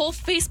there's a whole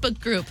Facebook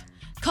group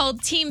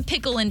called Team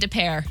Pickle and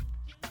Pair.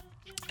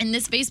 In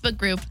this Facebook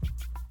group,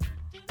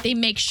 they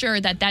make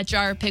sure that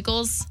jar of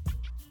pickles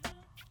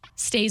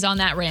stays on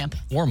that ramp.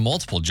 Or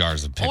multiple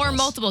jars of pickles. Or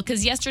multiple,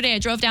 because yesterday I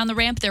drove down the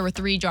ramp, there were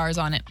 3 jars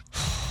on it.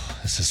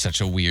 This is such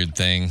a weird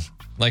thing.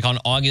 Like on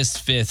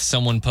August 5th,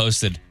 someone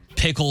posted,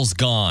 pickles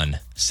gone,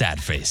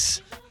 sad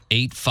face,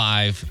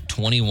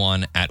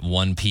 8/5/21 at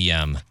 1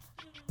 p.m.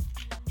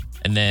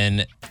 And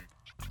then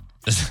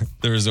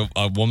there was a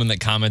woman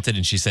that commented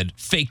and she said,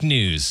 fake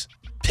news,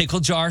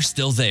 pickle jar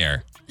still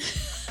there.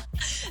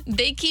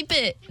 They keep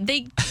it,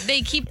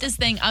 they keep this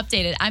thing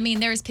updated. I mean,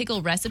 there's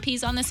pickle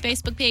recipes on this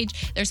Facebook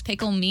page. There's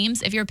pickle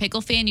memes. If you're a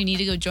pickle fan, you need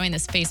to go join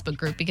this Facebook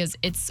group because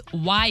it's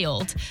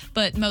wild.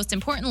 But most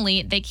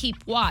importantly, they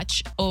keep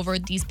watch over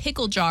these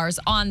pickle jars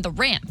on the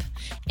ramp.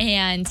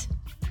 And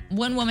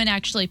one woman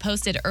actually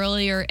posted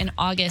earlier in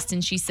August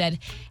and she said,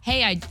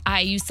 hey,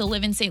 I used to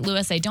live in St.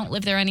 Louis. I don't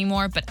live there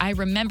anymore, but I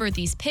remember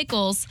these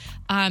pickles.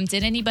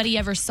 Did anybody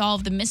ever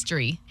solve the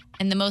mystery?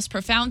 And the most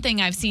profound thing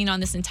I've seen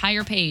on this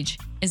entire page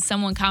is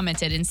someone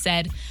commented and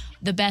said,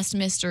 the best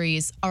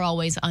mysteries are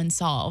always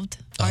unsolved,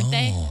 aren't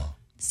they?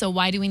 So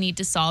why do we need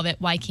to solve it?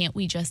 Why can't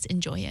we just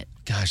enjoy it?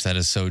 Gosh, that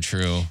is so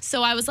true.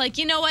 So I was like,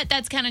 you know what?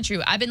 That's kind of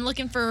true. I've been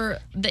looking for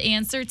the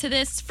answer to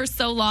this for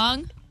so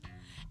long,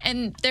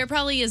 and there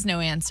probably is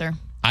no answer.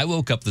 I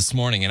woke up this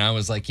morning and I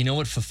was like, you know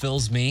what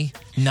fulfills me?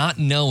 Not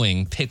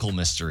knowing pickle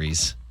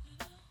mysteries.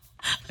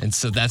 And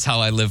so that's how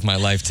I live my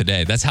life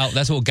today. That's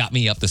what got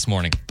me up this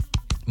morning.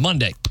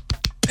 Monday,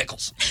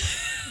 pickles.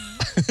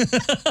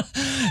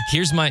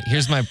 Here's my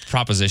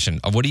proposition.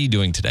 What are you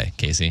doing today,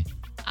 Casey?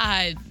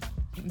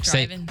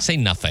 Driving. Say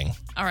nothing.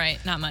 All right,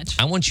 not much.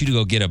 I want you to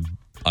go get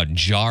a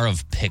jar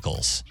of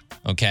pickles,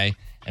 okay?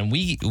 And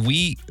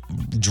we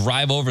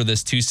drive over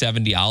this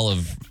 270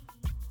 Olive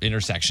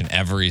intersection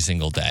every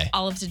single day.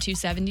 Olive to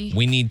 270?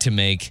 We need to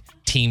make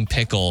Team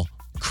Pickle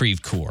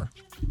Creve Coeur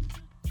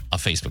a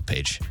Facebook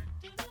page.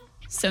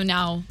 So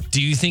now...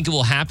 Do you think it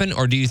will happen,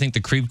 or do you think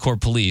the Creve Coeur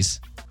police,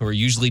 who are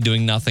usually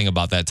doing nothing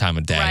about that time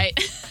of day, right,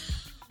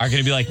 are going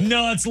to be like,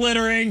 no, it's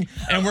littering,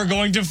 and we're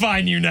going to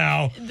fine you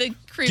now. The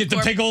Get the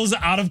pickles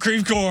out of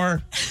Creve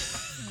Coeur.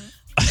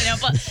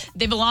 But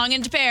They belong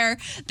in a pair.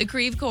 The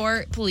Creve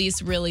Court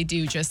police really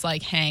do just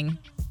like hang.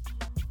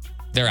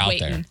 They're out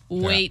there.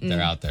 Waiting.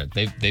 They're out there.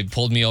 They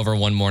pulled me over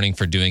one morning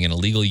for doing an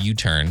illegal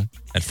U-turn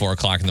at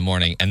 4:00 in the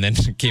morning, and then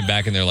came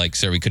back and they're like,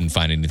 "Sir, we couldn't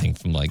find anything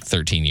from like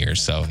 13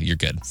 years, so you're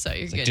good." So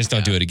you're It's good. like, just to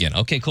don't go. do it again.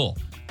 Okay, cool.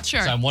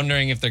 Sure. So I'm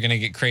wondering if they're gonna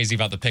get crazy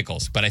about the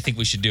pickles, but I think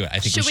we should do it. I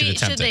think we should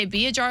attempt should they it.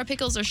 be a jar of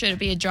pickles or should it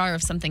be a jar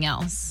of something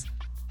else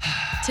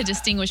to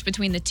distinguish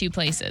between the two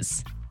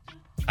places?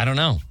 I don't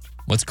know.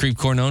 What's Creve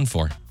Court known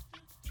for?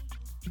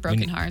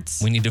 Broken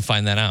hearts, We need to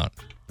find that out.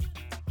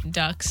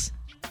 ducks,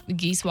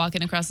 geese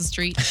walking across the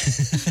street.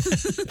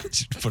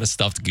 Put a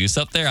stuffed goose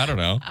up there? I don't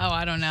know. Oh,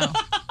 I don't know.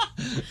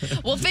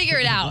 We'll figure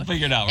it out. We'll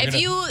figure it out. We're If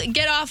you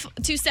get off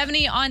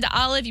 270 onto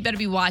Olive, you better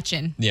be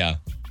watching. Yeah.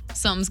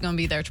 Something's going to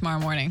be there tomorrow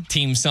morning.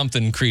 Team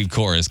something Creve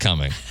Court is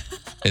coming.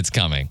 It's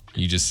coming.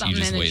 You just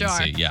Something in a wait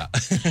jar. and see.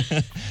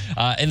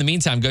 Yeah. In the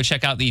meantime, go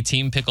check out the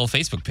Team Pickle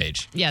Facebook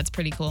page. Yeah, it's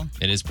pretty cool.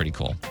 It is pretty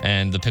cool.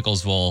 And the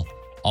pickles will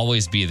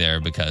always be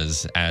there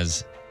because,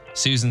 as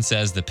Susan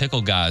says, the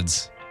pickle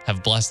gods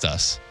have blessed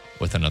us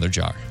with another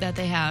jar. That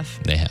they have.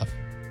 They have.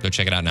 Go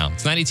check it out now.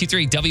 It's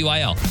 92.3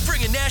 WIL.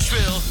 Bringing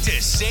Nashville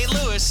to St.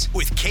 Louis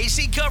with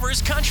Casey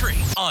Covers Country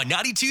on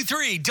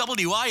 92.3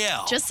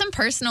 WIL. Just some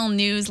personal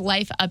news,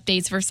 life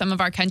updates for some of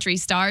our country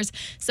stars.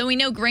 So we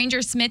know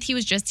Granger Smith, he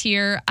was just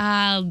here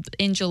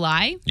in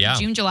July. Yeah.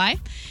 June, July.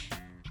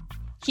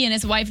 He and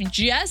his wife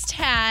just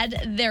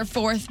had their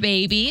fourth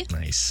baby.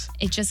 Nice.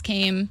 It just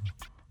came,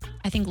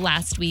 I think,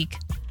 last week.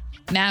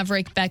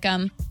 Maverick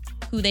Beckham,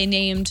 who they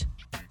named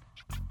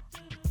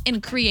in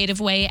a creative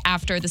way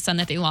after the son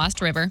that they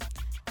lost, River.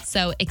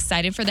 So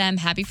excited for them,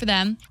 happy for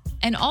them.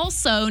 And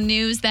also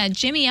news that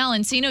Jimmy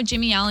Allen, so you know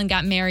Jimmy Allen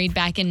got married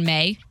back in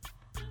May.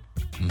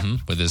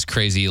 With his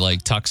crazy,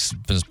 like, tux,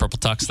 his purple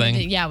tux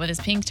thing. Yeah, with his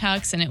pink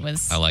tux, and it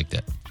was I liked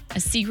it. a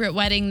secret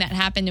wedding that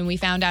happened and we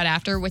found out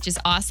after, which is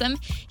awesome.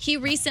 He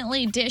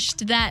recently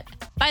dished that,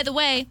 by the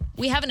way,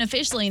 we haven't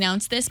officially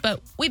announced this,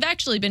 but we've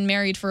actually been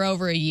married for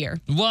over a year.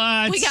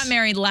 What? We got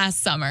married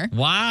last summer.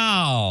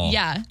 Wow.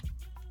 Yeah.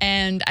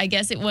 And I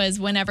guess it was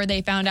whenever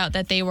they found out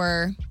that they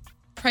were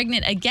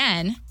pregnant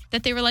again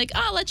that they were like,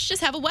 oh, let's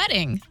just have a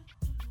wedding.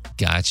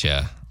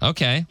 Gotcha.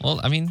 Okay. Well,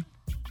 I mean,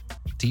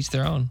 to each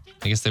their own.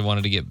 I guess they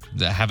wanted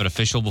to have it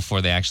official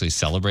before they actually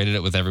celebrated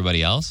it with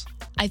everybody else.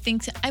 I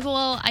think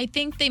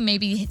they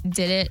maybe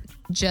did it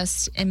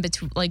just in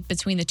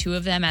between the two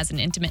of them as an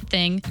intimate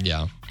thing.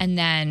 Yeah. And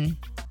then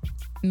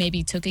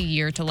maybe took a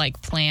year to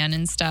like plan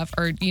and stuff,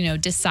 or, you know,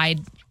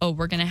 decide, oh,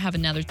 we're going to have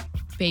another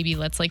baby.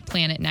 Let's like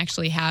plan it and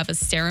actually have a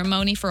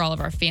ceremony for all of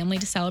our family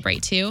to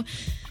celebrate too.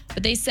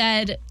 But they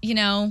said, you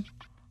know,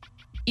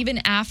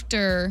 even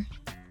after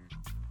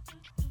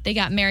they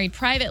got married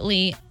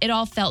privately, it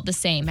all felt the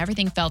same.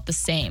 Everything felt the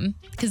same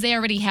because they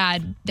already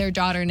had their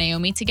daughter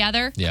Naomi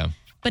together. Yeah.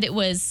 But it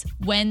was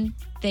when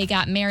they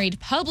got married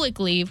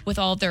publicly with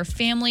all of their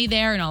family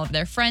there and all of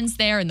their friends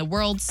there and the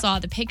world saw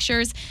the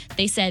pictures,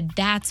 they said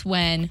that's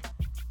when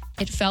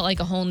it felt like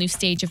a whole new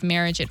stage of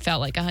marriage. It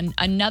felt like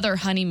another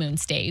honeymoon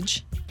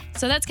stage.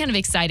 So that's kind of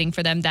exciting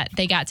for them that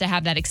they got to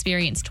have that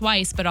experience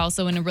twice, but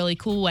also in a really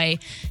cool way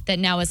that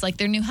now is like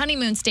their new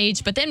honeymoon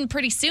stage. But then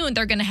pretty soon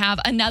they're going to have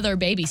another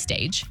baby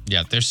stage.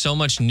 Yeah, there's so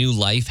much new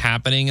life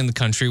happening in the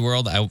country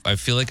world. I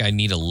feel like I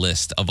need a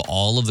list of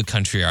all of the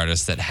country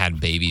artists that had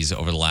babies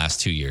over the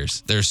last 2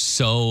 years. There's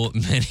so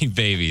many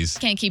babies.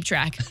 Can't keep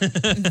track.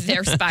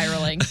 They're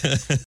spiraling.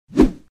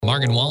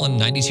 Margan Wallen,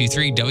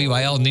 92.3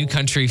 WIL, new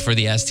country for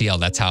the STL.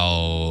 That's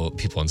how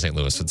people in St.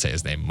 Louis would say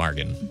his name,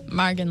 Margan.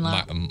 Margan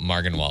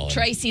Wallen.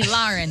 Tracy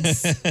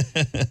Lawrence.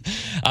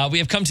 We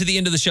have come to the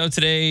end of the show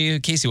today.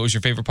 Casey, what was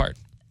your favorite part?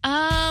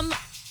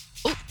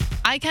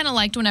 I kind of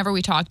liked whenever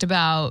we talked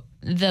about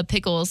the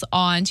pickles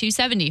on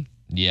 270.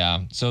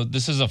 Yeah. So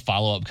this is a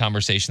follow-up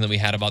conversation that we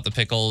had about the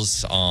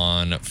pickles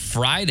on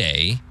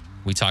Friday.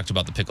 We talked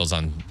about the pickles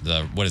on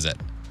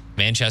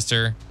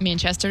Manchester to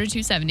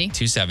 270.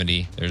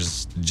 270.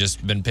 There's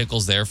just been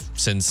pickles there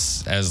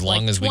since as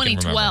long as we can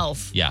remember.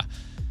 2012. Yeah.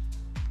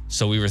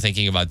 So we were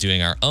thinking about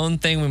doing our own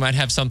thing. We might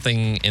have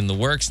something in the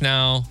works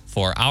now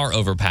for our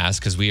overpass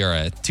because we are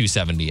at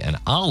 270 and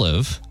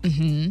Olive.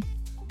 Mm-hmm.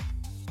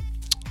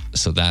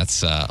 So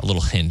that's a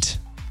little hint,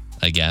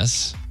 I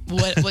guess.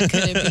 What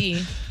could it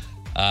be?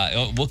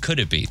 What could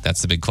it be?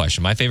 That's the big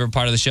question. My favorite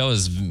part of the show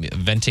is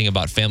venting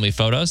about family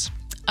photos.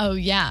 Oh,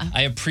 yeah.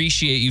 I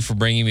appreciate you for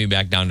bringing me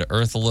back down to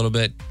earth a little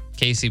bit,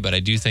 Casey, but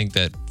I do think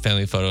that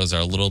family photos are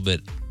a little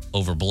bit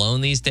overblown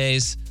these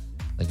days.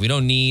 Like, we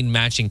don't need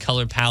matching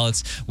color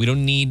palettes. We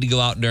don't need to go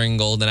out during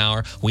golden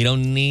hour. We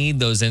don't need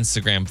those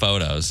Instagram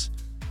photos.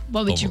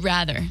 What would you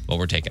rather? Well,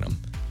 we're taking them.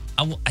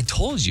 I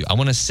told you, I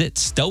want to sit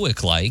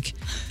stoic-like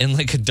in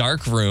like a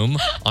dark room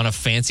on a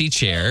fancy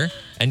chair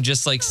and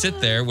just like sit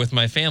there with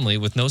my family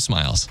with no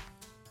smiles.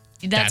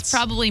 That's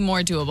probably more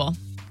doable.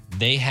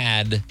 They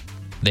had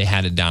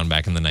it down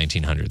back in the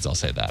 1900s, I'll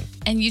say that.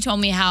 And you told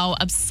me how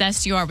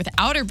obsessed you are with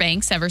Outer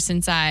Banks ever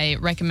since I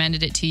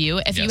recommended it to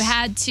you. If you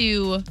had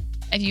to,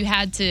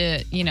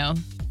 you know,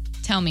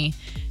 tell me,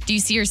 do you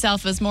see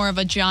yourself as more of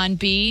a John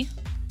B.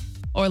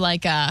 Or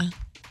like a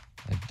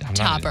I'm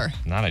Topper.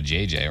 Not a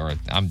JJ, or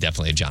I'm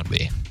definitely a John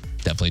B.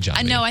 Definitely John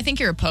B. No, I think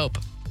you're a Pope.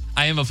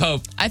 I am a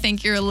Pope. I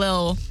think you're a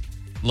little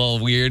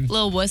Weird.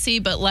 little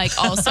wussy, but like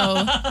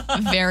also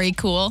very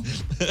cool.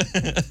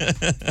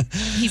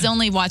 He's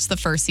only watched the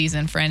first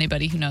season for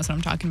anybody who knows what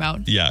I'm talking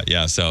about.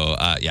 Yeah. So,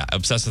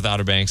 obsessed with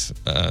Outer Banks,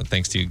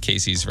 thanks to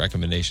Casey's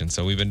recommendation.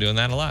 So we've been doing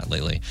that a lot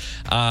lately.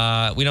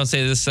 We don't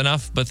say this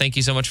enough, but thank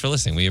you so much for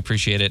listening. We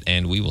appreciate it,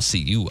 and we will see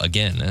you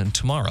again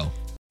tomorrow.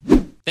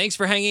 Thanks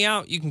for hanging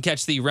out. You can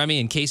catch the Remy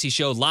and Casey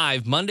show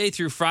live Monday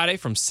through Friday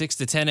from 6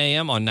 to 10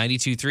 a.m. on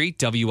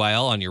 92.3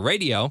 WIL on your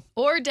radio.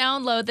 Or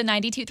download the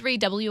 92.3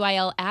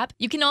 WIL app.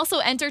 You can also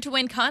enter to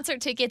win concert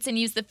tickets and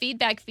use the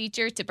feedback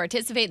feature to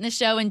participate in the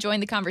show and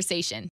join the conversation.